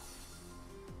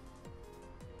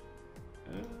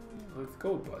 Let's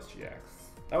go with Buzz GX.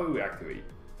 That way we activate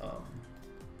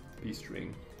Beast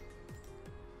Ring.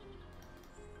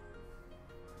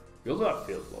 We also have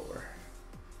Field Blower.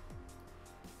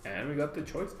 And we got the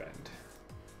Choice Band.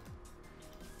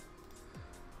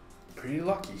 Pretty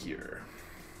lucky here.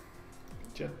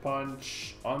 Jet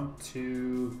Punch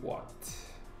onto what?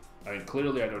 I mean,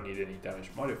 clearly I don't need any damage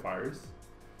modifiers.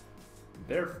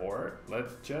 Therefore,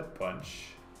 let's Jet Punch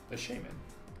the Shaman.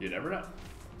 You never know.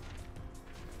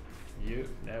 You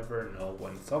never know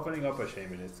when softening up a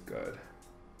Shaman is good.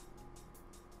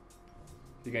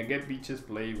 You can get Beach's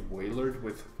Blade Wailord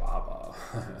with Faba.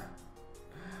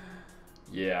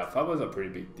 Yeah, Faba's a pretty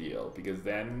big deal because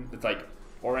then it's like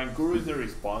Oranguru is the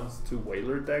response to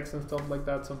Wailord decks and stuff like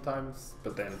that sometimes,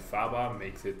 but then Faba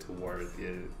makes it to where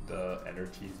the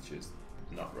energy is just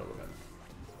not relevant.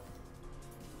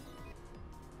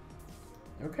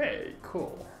 Okay,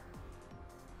 cool.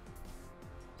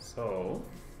 So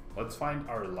let's find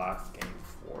our last game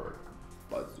for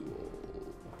Buzzwole,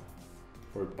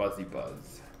 for Buzzy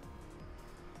Buzz.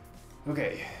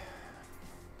 Okay.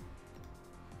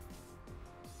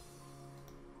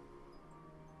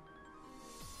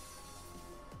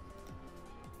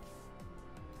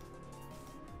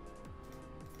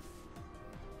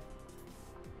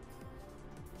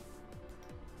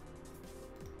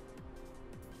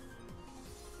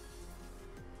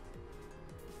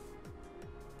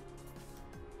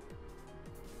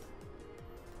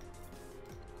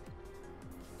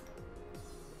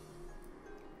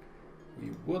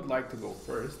 Would like to go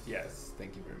first, yes,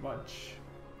 thank you very much,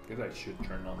 because I should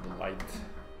turn on the light.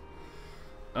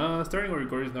 Starting a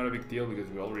record is not a big deal because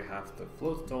we already have the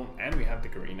Floatstone and we have the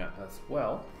Karina as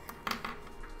well.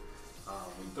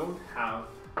 We don't have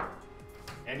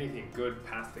anything good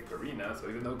past the Karina, so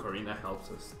even though Karina helps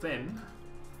us thin,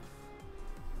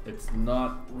 it's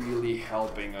not really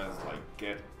helping us like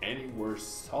get anywhere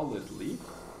solidly.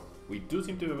 We do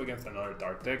seem to have against another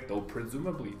dark deck, though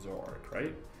presumably Zoroark,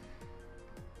 right?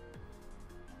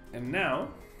 And now,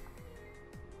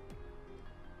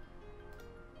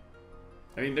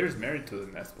 I mean, there's merit to the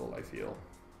Nespel, I feel.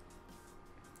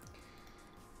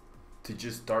 To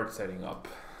just start setting up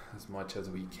as much as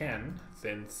we can,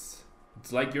 since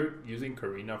it's like you're using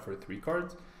Karina for 3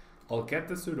 cards. I'll get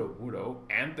the Sudowoodo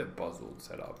and the Buzzwole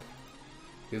set up.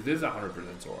 Because this is 100%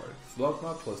 Zoroark.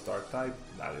 Slugma plus Dark type,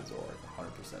 that is Zoroark,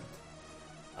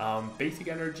 100%. Basic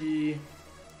Energy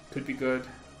could be good.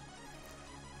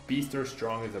 Beast or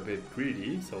Strong is a bit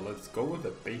greedy, so let's go with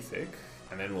the basic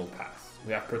and then we'll pass.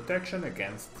 We have protection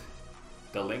against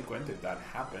Delinquent if that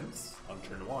happens on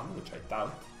turn 1, which I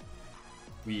doubt.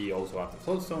 We also have the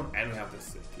Floatstone and we have the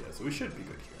Cynthia, so we should be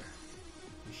good here.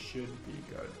 We should be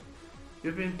good.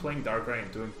 You've been playing Darkrai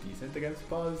and doing decent against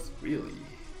Buzz? Really?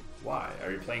 Why?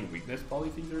 Are you playing Weakness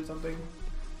Polyphase or something?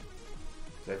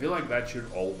 I feel like that should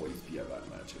always be a bad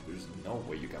matchup. There's no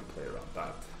way you can play around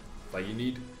that. Like you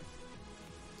need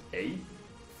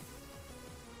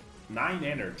 9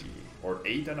 energy or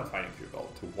 8 and a Fighting Fury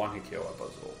Belt to 1-hit KO a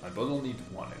Buzzwole, and Buzzwole needs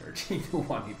 1 energy to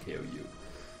 1-hit KO you.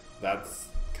 That's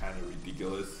kind of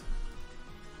ridiculous.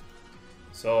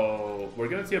 So we're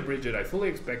gonna see a Bridget. I fully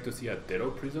expect to see a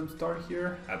Ditto Prism Star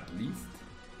here at least,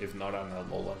 if not an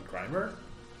Alolan Grimer,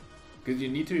 because you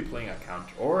need to be playing a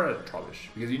counter, or a Trubbish,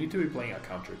 because you need to be playing a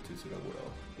counter to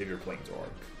Sudowoodo if you're playing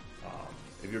Zoroark.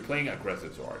 If you're playing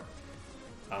aggressive Zoroark.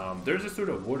 There's a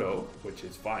Sudowoodo, which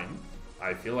is fine.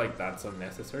 I feel like that's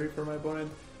unnecessary for my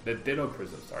opponent. The Ditto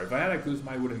Prism Star. If I had a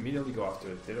Guzma, I would immediately go after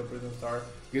the Ditto Prism Star,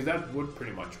 because that would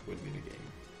pretty much win me the game.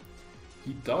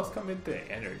 He does commit the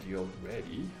energy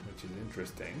already, which is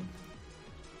interesting.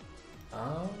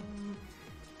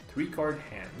 3-card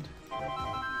hand.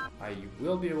 I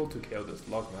will be able to KO the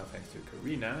Slugma thanks to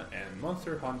Karina, and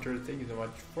Monster Hunter, thank you so much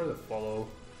for the follow.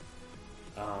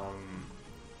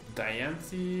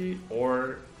 Diancie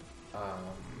or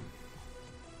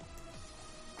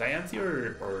Diancie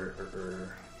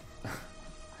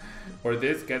or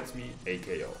this gets me a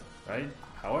KO, right?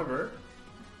 However,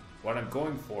 what I'm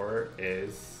going for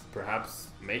is perhaps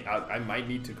I might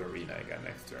need to Garena again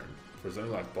next turn for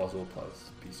something like Buzzwole plus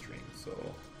P-String. So,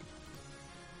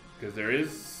 because there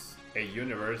is a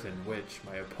universe in which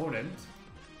my opponent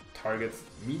targets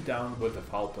me down with a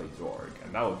foul play Zorg,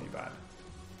 and that would be bad.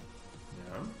 You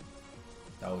know,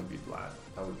 that would be bad.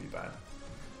 That would be bad.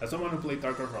 As someone who played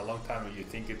Dark Card for a long time, and you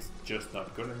think it's just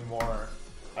not good anymore,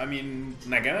 I mean,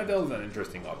 Naganadel is an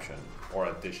interesting option or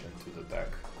addition to the deck,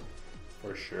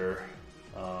 for sure.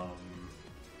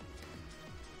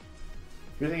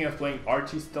 You're thinking of playing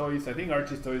Archie's Toys. I think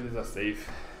Archie's Toys is a safe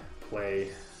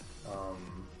play.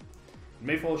 It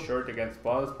may fall short against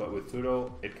Buzz, but with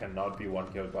Pseudo, it cannot be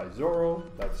one-killed by Zoro.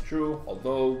 That's true,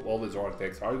 although all the Zork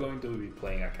decks are going to be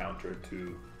playing a counter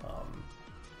to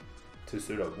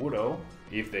Pseudo Wudo,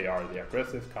 if they are the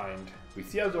aggressive kind. We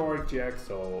see a Buzzwole GX,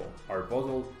 so our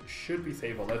Buzzwole should be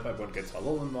safe unless my opponent gets a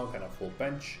Alolan Mug and a full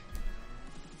bench.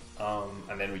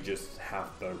 And then we just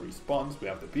have the response. We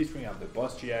have the P-String, have the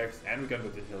Buzz GX, and we can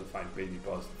potentially find Baby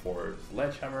Buzz for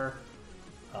Sledgehammer.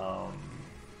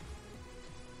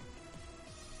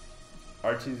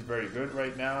 Archie's very good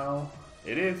right now.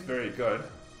 It is very good.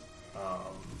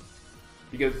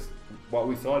 Because what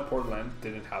we saw at Portland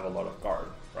didn't have a lot of guard,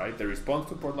 right? The response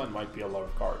to Portland might be a lot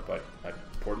of guard, but at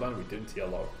Portland we didn't see a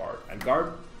lot of guard. And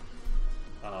guard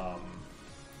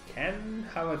can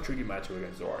have a tricky matchup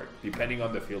against Zork, depending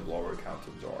on the field lower count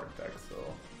of Zork deck. So,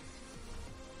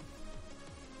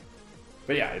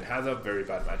 but yeah, it has a very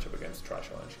bad matchup against Trash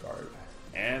Challenge guard.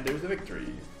 And there's the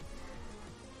victory.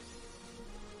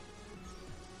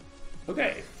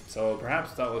 Okay, so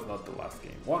perhaps that was not the last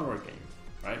game. One more game,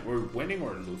 right? We're winning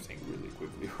or losing really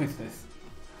quickly with this.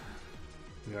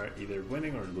 We are either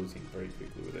winning or losing very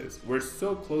quickly with this. We're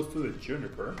so close to the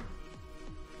Juniper.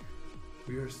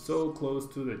 We are so close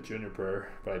to the Juniper,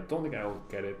 but I don't think I'll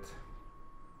get it.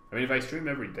 I mean, if I stream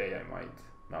every day, I might.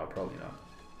 No, probably not.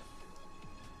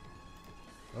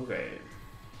 Okay.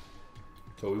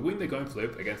 So we win the coin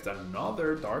flip against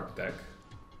another dark deck.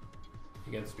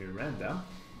 Against Miranda.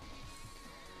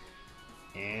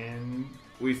 And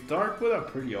we start with a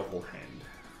pretty awful hand.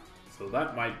 So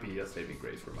that might be a saving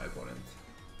grace for my opponent.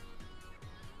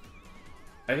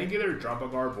 I think either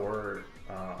Drop-A-Garb or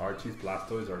Archie's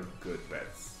Blastoise are good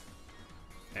bets.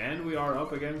 And we are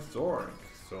up against Zork.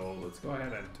 So let's go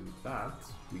ahead and do that.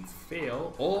 We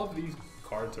fail. All of these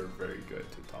cards are very good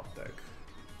to top deck.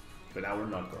 But now we're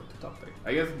not going to top deck.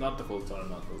 I guess not the full stone,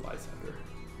 not the Lysander.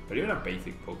 But even a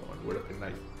basic Pokemon would have been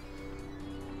nice.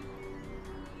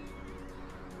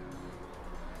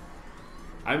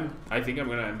 I think I'm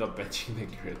gonna end up benching the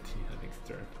Giratina next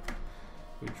turn,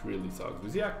 which really sucks. We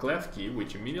see a Klefki,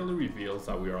 which immediately reveals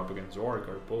that we are up against Zork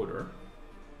or Boulder,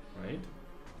 right?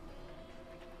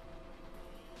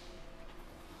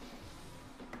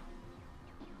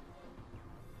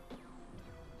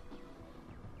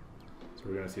 So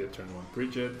we're gonna see a turn 1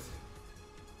 Bridget.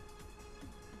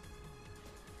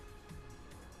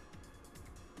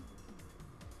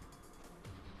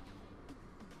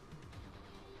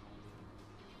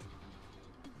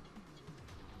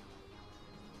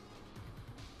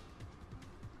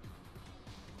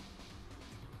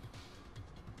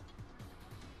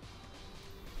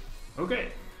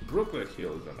 Okay, Brooklet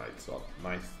Hill is a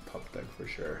nice top deck for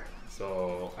sure.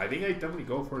 So I think I definitely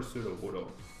go for Pseudo Wudo.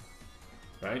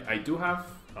 Right? I do have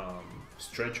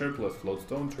Stretcher plus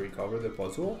Floatstone to recover the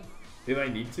Buzzwole if I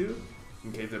need to,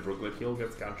 in case the Brooklet Hill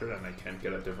gets countered and I can't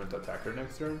get a different attacker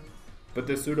next turn. But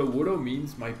the Pseudo Wudo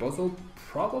means my Buzzwole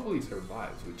probably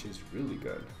survives, which is really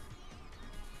good.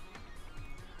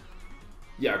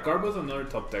 Yeah, Garb was another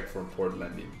top deck for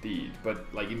Portland indeed,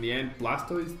 but like in the end,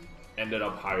 Blastoise ended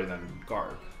up higher than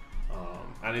Garb.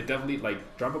 And it definitely,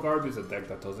 like, Drop-A-Garb is a deck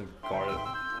that doesn't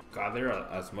gather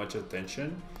as much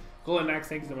attention. Golden Axe,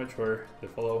 thank you so much for the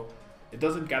follow. It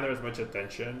doesn't gather as much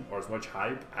attention or as much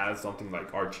hype as something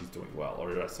like Archie's doing well,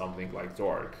 or as something like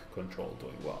Zork Control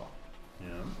doing well.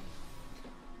 Yeah.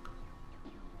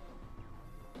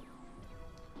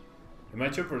 The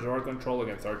matchup for Zork Control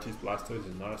against Archie's Blastoise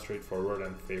is not as straightforward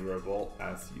and favorable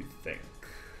as you think.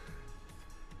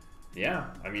 Yeah,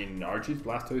 I mean, Archie's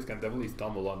Blastoise can definitely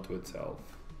stumble onto itself.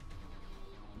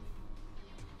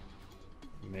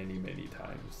 Many, many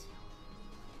times.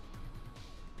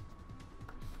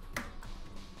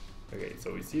 Okay,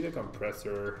 so we see the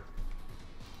Compressor.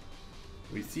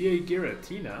 We see a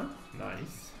Giratina.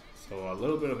 Nice. So a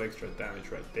little bit of extra damage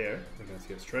right there. We can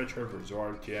see a Stretcher for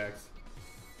Buzzwole GX.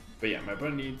 But yeah, my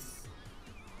opponent needs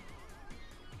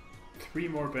 3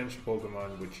 more bench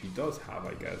Pokemon, which he does have,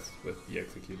 I guess, with the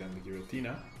Execute and the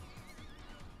Giratina.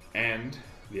 And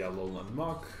the Alolan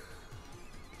Muk.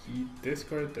 He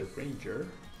discarded the Ranger.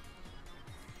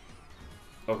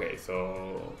 Okay,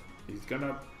 so he's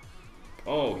gonna...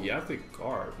 Oh, he has the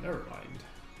Garb, never mind.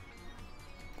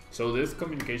 So this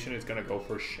communication is gonna go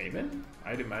for Shaman,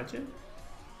 I'd imagine.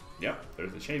 Yep,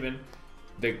 there's the Shaman.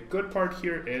 The good part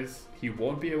here is he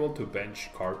won't be able to bench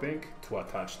Carbink to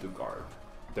attach to Garb.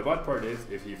 The bad part is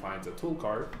if he finds a tool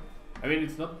card. I mean,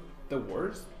 it's not the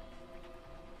worst.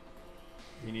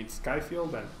 He needs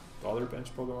Skyfield and other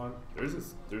bench Pokemon. There's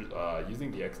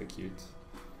using the Execute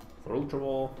for Ultra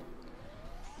Ball.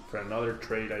 For another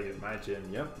trade, I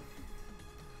imagine. Yep.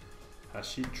 Has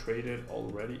she traded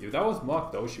already? If that was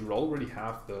Muk though, she would already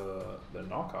have the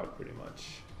knockout pretty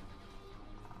much.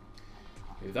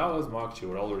 If that was Muk, she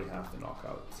would already have the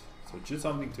knockout. So just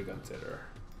something to consider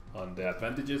on the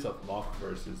advantages of Muk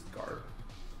versus Garb.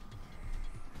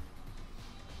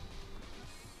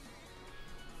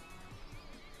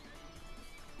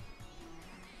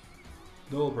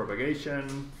 Dual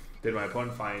propagation. Did my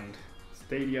opponent find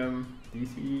Stadium,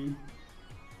 DC,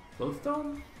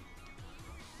 Floatstone?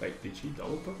 Wait, did she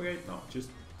double propagate? No, just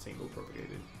single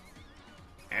propagated.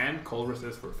 And Cold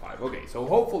Resist for 5. Okay, so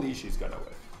hopefully she's gonna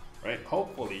whiff, right?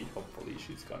 Hopefully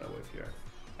she's gonna whiff here.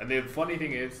 And the funny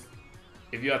thing is,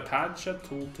 if you attach a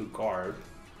tool to Garb,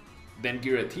 then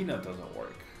Giratina doesn't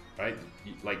work, right?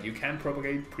 Like you can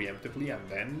propagate preemptively and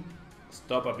then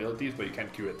stop abilities, but you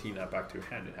can't Giratina back to your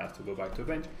hand. It has to go back to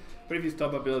bench. But if you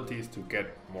stop abilities to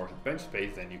get more bench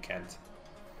space, then you can't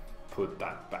put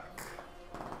that back.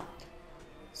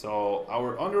 So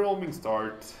our underwhelming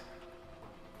start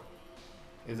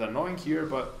is annoying here,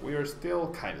 but we are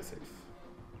still kind of safe.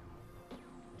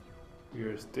 We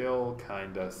are still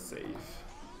kind of safe.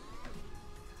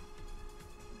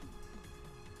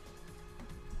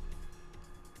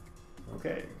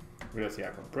 Okay, we're gonna see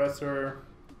a compressor.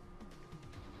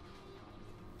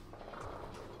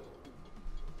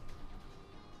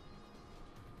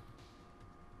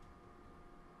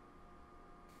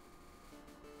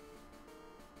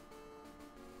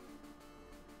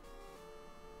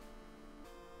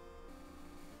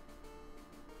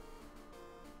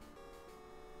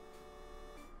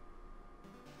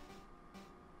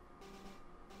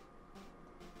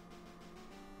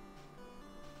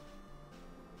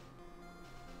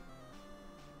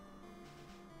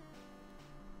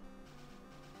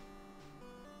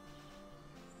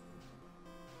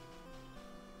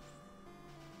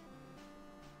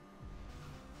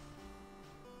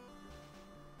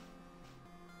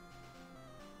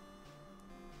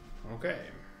 Okay.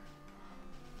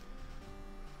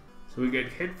 So we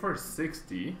get hit for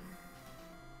 60.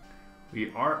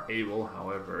 We are able,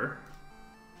 however,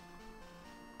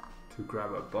 to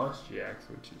grab a Buzz GX,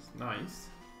 which is nice.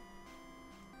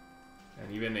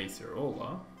 And even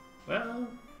Acerola. Well,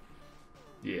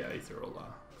 yeah, Acerola.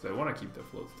 Because I want to keep the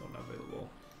Floatstone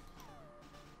available.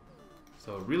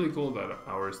 So really cool that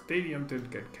our Stadium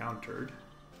did get countered.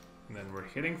 And then we're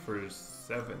hitting for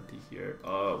 70 here.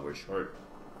 Oh, we're short.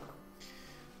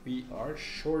 We are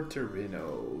short to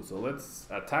Reno. So let's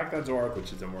attack that Zoroark,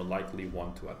 which is the more likely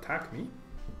one to attack me.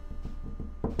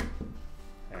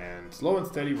 And slow and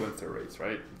steady wins the race,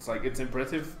 right? It's like, it's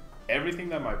impressive everything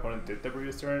that my opponent did the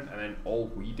previous turn, and then all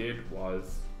we did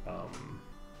was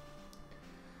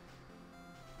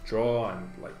draw, and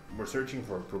like we're searching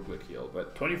for a Brooklet heal,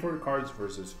 but 24 cards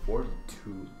versus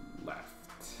 42 left.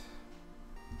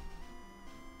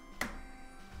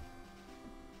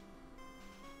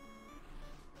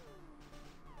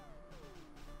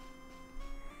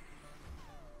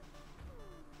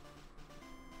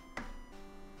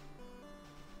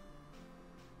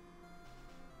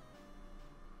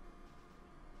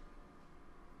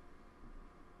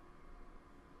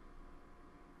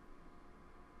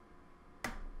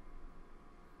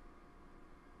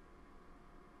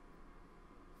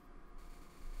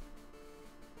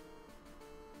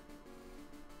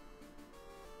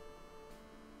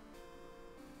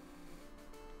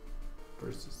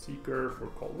 Versus Seeker for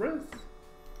Colress.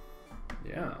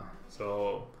 Yeah,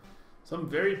 so some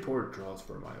very poor draws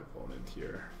for my opponent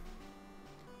here.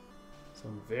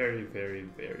 Some very, very,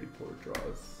 very poor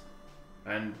draws.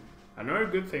 And another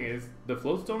good thing is the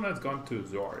Floatstone has gone to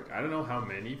Zoroark. I don't know how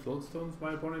many Floatstones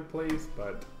my opponent plays,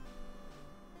 but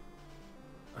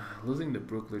losing the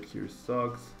Brooklet here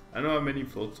sucks. I don't know how many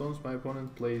Floatstones my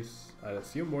opponent plays. I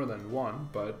assume more than one,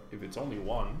 but if it's only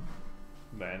one,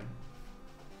 then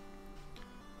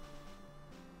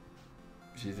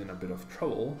she's in a bit of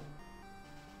trouble.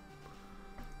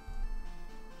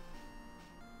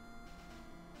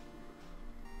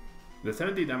 The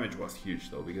 70 damage was huge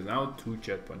though, because now 2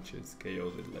 jet punches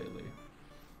KO'd it lately.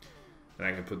 And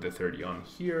I can put the 30 on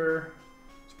here,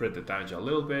 spread the damage a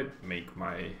little bit, make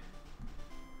my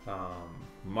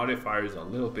modifiers a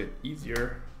little bit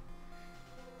easier.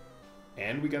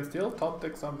 And we can still top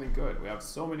deck something good. We have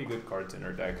so many good cards in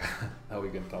our deck that we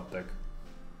can top deck.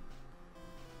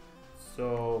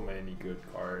 So many good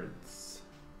cards.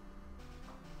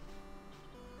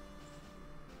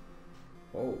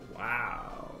 Oh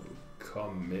wow,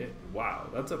 wow,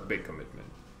 that's a big commitment.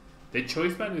 The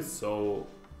choice band is so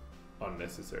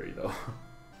unnecessary though.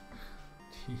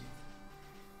 Jeez.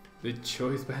 The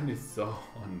choice band is so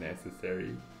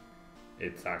unnecessary.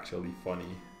 It's actually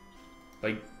funny.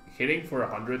 Like hitting for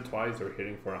 100 twice or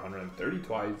hitting for 130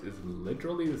 twice is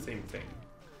literally the same thing.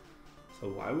 So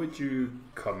why would you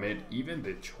commit even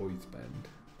the choice band?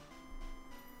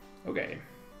 Okay.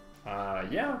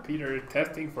 Yeah, Peter,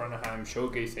 testing for Anaheim,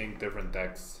 showcasing different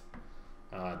decks.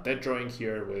 Dead drawing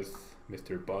here with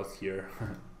Mr. Buzz here.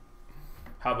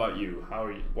 How about you?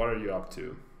 What are you up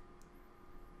to?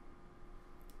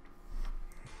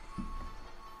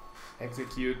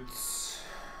 Executes,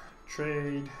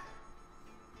 trade.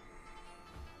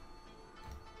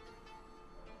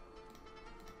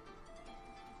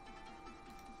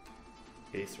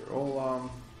 Acerola.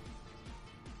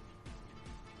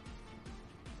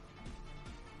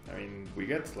 I mean, we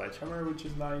get Sledgehammer, which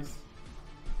is nice.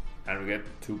 And we get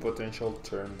 2 potential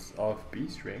turns of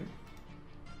B-String.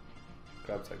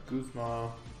 Grabs a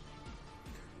Guzma.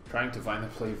 Trying to find a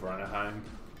play for Anaheim.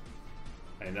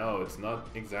 I know, it's not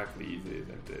exactly easy,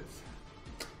 isn't it?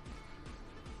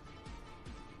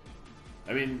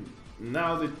 I mean,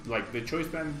 now that, like, the choice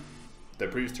band, the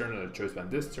previous turn and the choice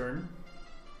band this turn,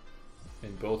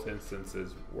 in both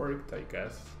instances worked, I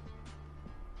guess.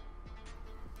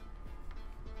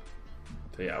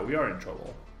 So yeah, we are in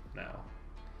trouble now.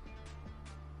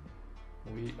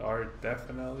 We are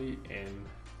definitely in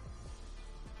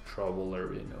trouble,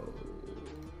 Arino.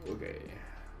 Okay.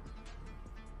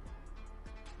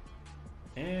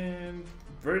 And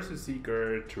versus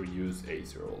Seeker to use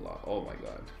Acerola. Oh my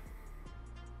god.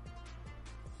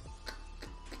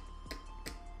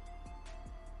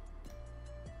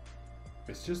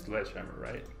 It's just Sledgehammer,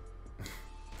 right?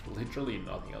 Literally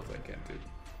nothing else I can do.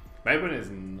 My opponent is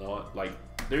not, like,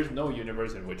 there's no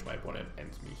universe in which my opponent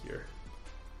ends me here.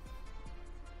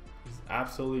 There's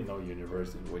absolutely no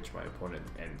universe in which my opponent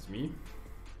ends me.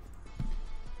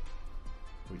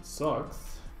 Which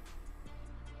sucks.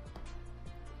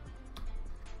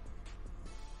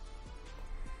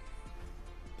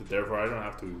 But therefore I don't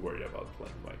have to be worried about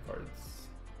playing my cards.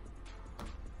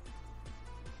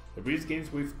 The previous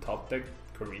games we've top decked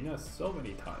Karina so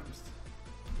many times.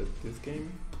 But this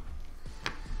game,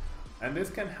 and this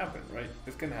can happen, right?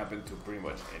 This can happen to pretty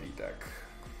much any deck.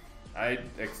 I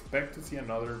expect to see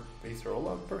another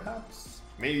Acerola, perhaps.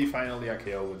 Maybe finally a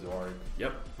KO with Zorg.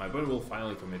 Yep, my opponent will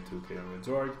finally commit to KO with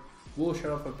Zorg. We'll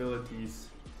shut off abilities.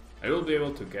 I will be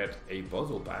able to get a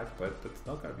Buzzwole back, but that's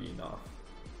not gonna be enough.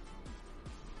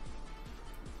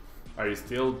 Are you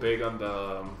still big on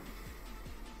the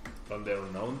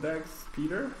unknown decks,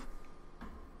 Peter?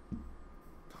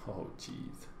 Oh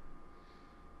jeez.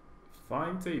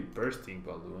 Finds a bursting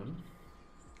balloon.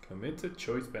 Commits a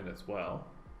choice band as well.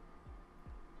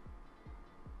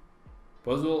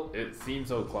 Buzzwole, it seems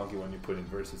so clunky when you put in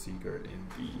versus Seeker,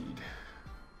 indeed.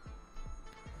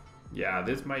 Yeah,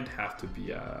 this might have to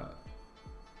be a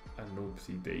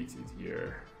oopsie daisies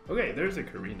here. Okay, there's a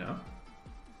Karina.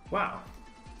 Wow.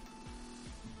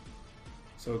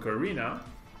 So Karina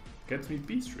gets me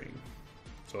B-String.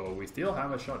 So we still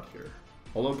have a shot here.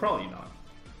 Although probably not.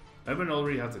 Evan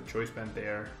already has a choice band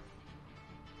there.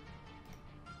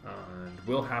 And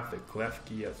we'll have the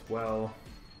Klefki as well.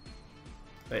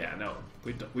 But yeah, no,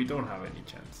 we don't have any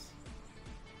chance.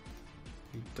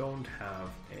 We don't have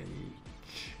any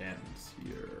chance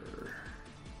here.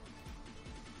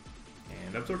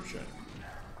 And absorption.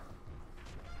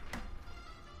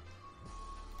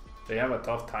 They have a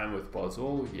tough time with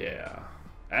Buzzwole, yeah.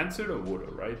 And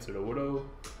Sudowoodo, right? Sudowoodo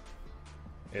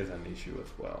is an issue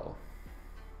as well.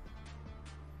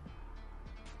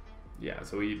 Yeah,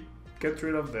 so we get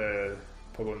rid of the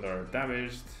Pokemon that are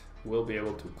damaged. We'll be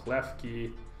able to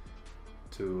Klefki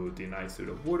to deny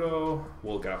Sudowoodo.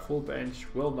 We'll get a full bench.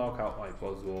 We'll knock out my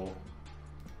Buzzwole.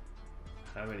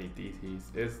 How many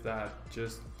DCs is that?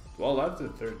 Just, well, that's the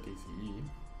third DCE.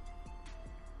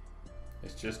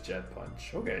 It's just Jet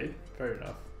Punch. Okay, fair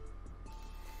enough.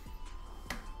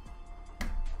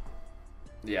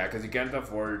 Yeah, because you can't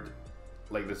afford,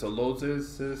 like, the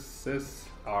Soloses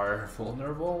are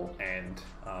vulnerable, and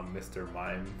Mr.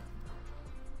 Mime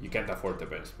You can't afford the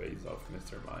bench space of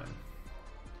Mr. Mime.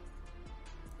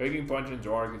 Quaking Punch in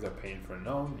Zork is a pain for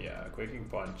known. Yeah, Quaking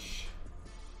Punch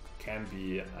can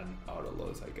be an auto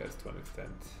loss, I guess, to an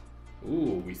extent.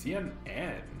 Ooh, we see an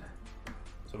N.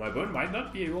 So my opponent might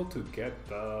not be able to get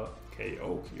the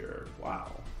KO here.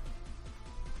 Wow.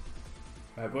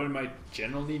 My opponent might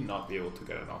generally not be able to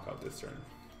get a knockout this turn.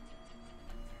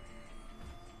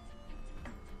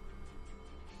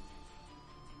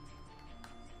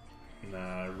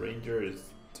 Nah, Ranger is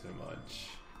too much.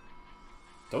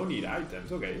 Don't need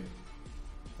items, okay.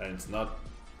 And it's not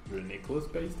ridiculous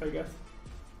based, I guess.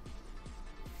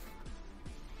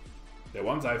 The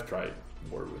ones I've tried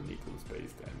were ridiculous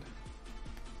based and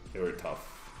they were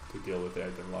tough to deal with the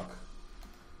item lock.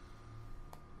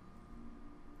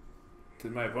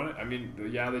 Did my opponent, I mean,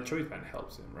 yeah, the choice band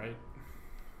helps him, right?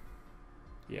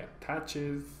 Yeah,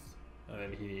 attaches, and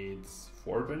then he needs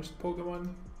 4 benched Pokemon.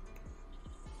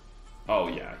 Oh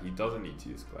yeah, he doesn't need to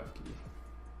use Klefki.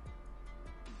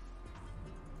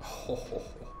 Oh.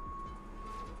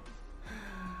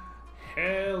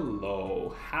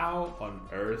 Hello, how on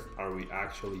earth are we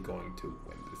actually going to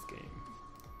win this game?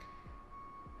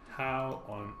 How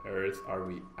on earth are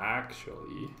we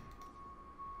actually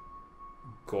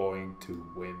going to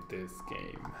win this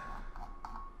game?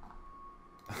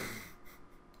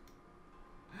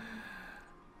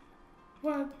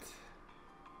 What?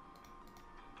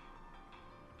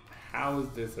 How is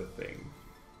this a thing?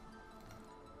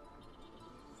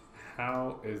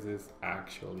 How is this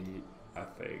actually a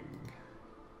thing?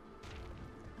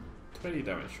 20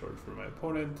 damage short for my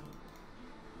opponent.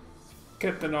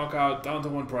 Get the knockout, down to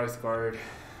 1 prize card.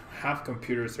 Have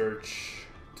computer search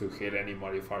to hit any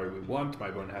modifier we want. My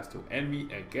opponent has to end me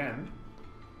again.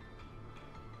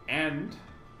 And,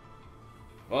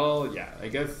 well, yeah, I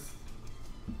guess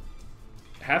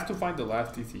has to find the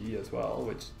last TCE as well,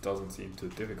 which doesn't seem too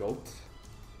difficult.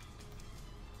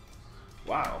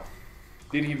 Wow.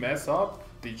 Did he mess up?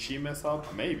 Did she mess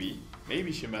up? Maybe.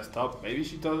 Maybe she messed up. Maybe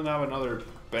she doesn't have another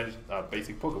bench,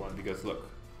 basic Pokemon, because look.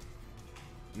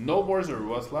 No more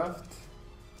Zoruas left.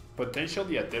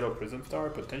 Potentially a Ditto Prism Star.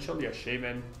 Potentially a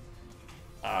Shaman.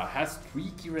 Has 3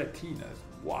 Giratinas.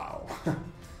 Wow.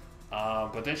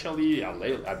 Potentially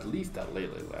at least a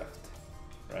Lele left.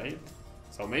 Right?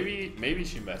 So maybe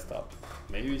she messed up.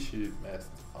 Maybe she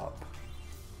messed up.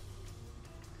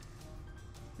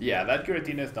 Yeah, that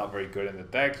Giratina is not very good in the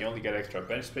deck. You only get extra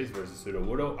bench space versus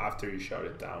Sudowoodo after you shut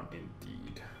it down,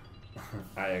 indeed.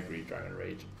 I agree, Dragon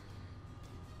Rage.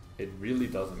 It really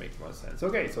doesn't make much sense.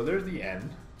 Okay, so there's the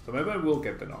end. So maybe I will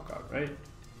get the knockout, right?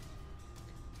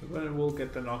 Maybe I will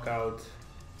get the knockout.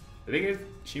 The thing is,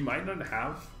 she might not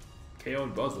have KO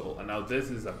and Buzzwole, and now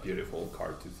this is a beautiful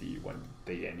card to see when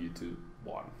they end you to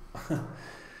 1.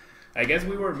 I guess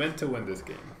we were meant to win this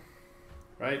game.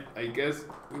 Right? I guess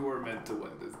we were meant to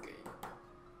win this game.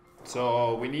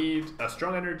 So we need a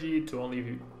strong energy to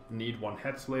only need 1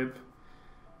 head flip.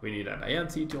 We need an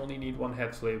Diancie to only need 1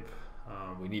 head flip.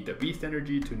 We need the beast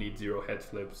energy to need 0 head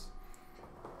flips.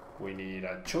 We need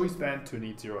a choice band to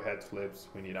need 0 head flips.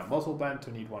 We need a muscle band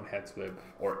to need 1 head flip,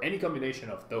 or any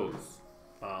combination of those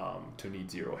to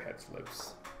need 0 head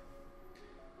flips.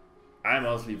 I'm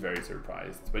honestly very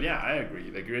surprised, but yeah, I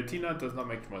agree. The Giratina does not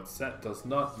make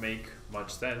much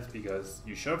sense because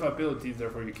you shove abilities,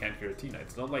 therefore you can't Giratina.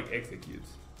 It's not like Execute,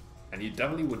 and you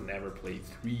definitely would never play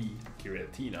 3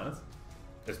 Giratinas,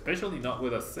 especially not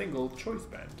with a single choice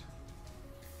band.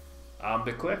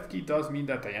 The Klefki does mean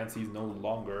that Diancie is no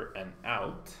longer an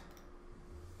out.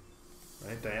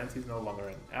 Right, Diancie is no longer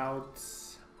an out.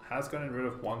 Has gotten rid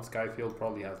of 1 Skyfield,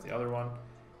 probably has the other one.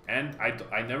 And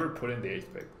I never put in the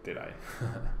A-Spec, did I?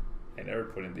 I never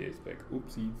put in the A-Spec.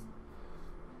 Oopsies.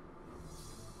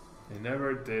 I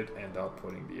never did end up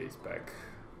putting the A-Spec.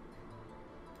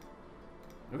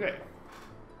 Okay.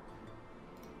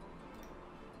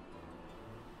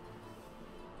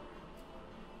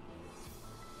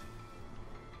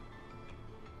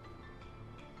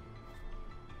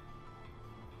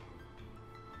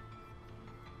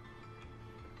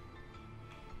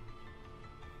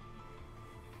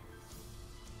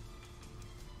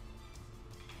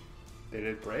 Did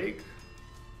it break?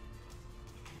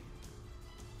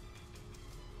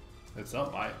 It's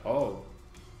not my... Oh.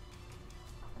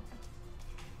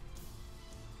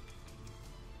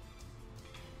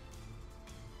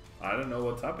 I don't know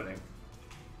what's happening.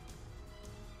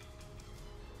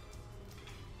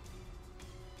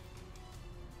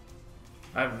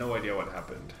 I have no idea what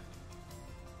happened.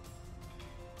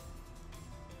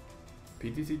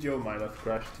 PTC Joe might have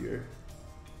crashed here.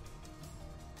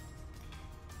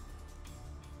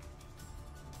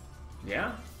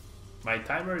 Yeah, my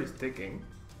timer is ticking.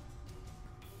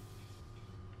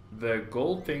 The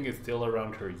gold thing is still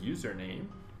around her username,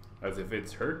 as if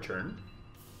it's her turn.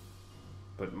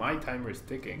 But my timer is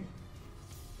ticking.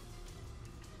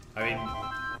 I mean,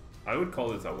 I would call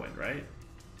this a win, right?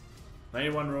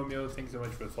 91 Romeo, thanks so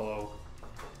much for the follow.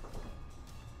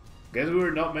 Guess we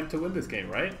were not meant to win this game,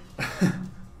 right?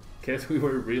 Guess we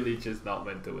were really just not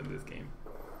meant to win this game.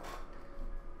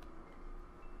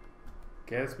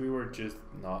 Guess we were just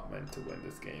not meant to win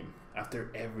this game.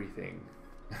 After everything.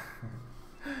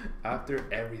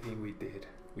 After everything we did,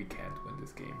 we can't win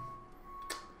this game.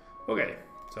 Okay,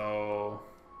 so...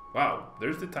 Wow,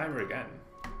 there's the timer again.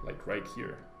 Like right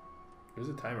here. There's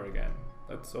the timer again.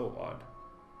 That's so odd.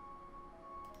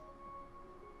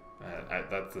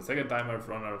 That's the second time I've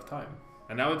run out of time.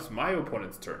 And now it's my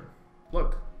opponent's turn.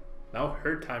 Look, now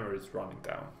her timer is running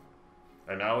down.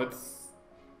 And now it's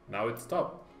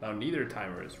stopped. Now neither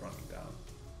timer is running down.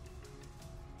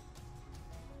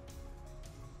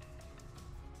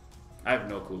 I have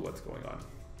no clue what's going on.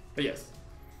 But yes.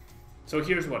 So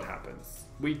here's what happens.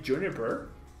 We Juniper,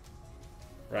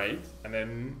 right? And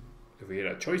then if we hit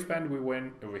a choice band, we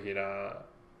win. If we hit a...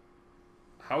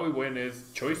 How we win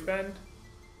is choice band,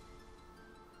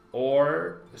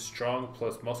 or strong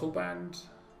plus muscle band,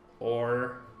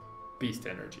 or beast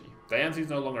energy. Diancie is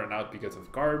no longer an out because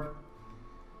of Garb.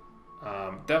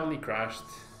 Definitely crashed.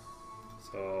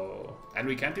 So, and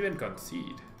we can't even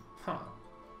concede. Huh.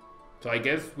 So I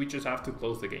guess we just have to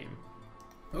close the game.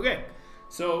 Okay,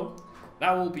 so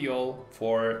that will be all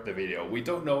for the video. We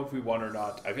don't know if we won or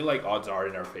not. I feel like odds are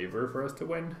in our favor for us to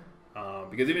win.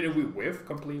 Because even if we whiff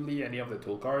completely any of the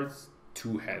tool cards,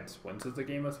 2 heads wins us the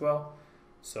game as well.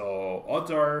 So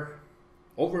odds are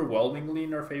overwhelmingly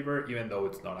in our favor, even though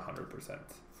it's not 100%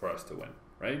 for us to win,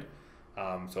 right?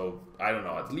 So I don't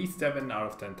know, at least 7 out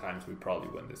of 10 times we probably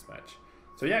win this match.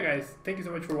 So yeah, guys, thank you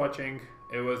so much for watching.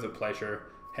 It was a pleasure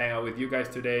hanging out with you guys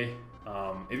today.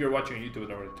 If you're watching on YouTube,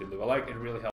 don't forget to leave a like, it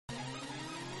really helps.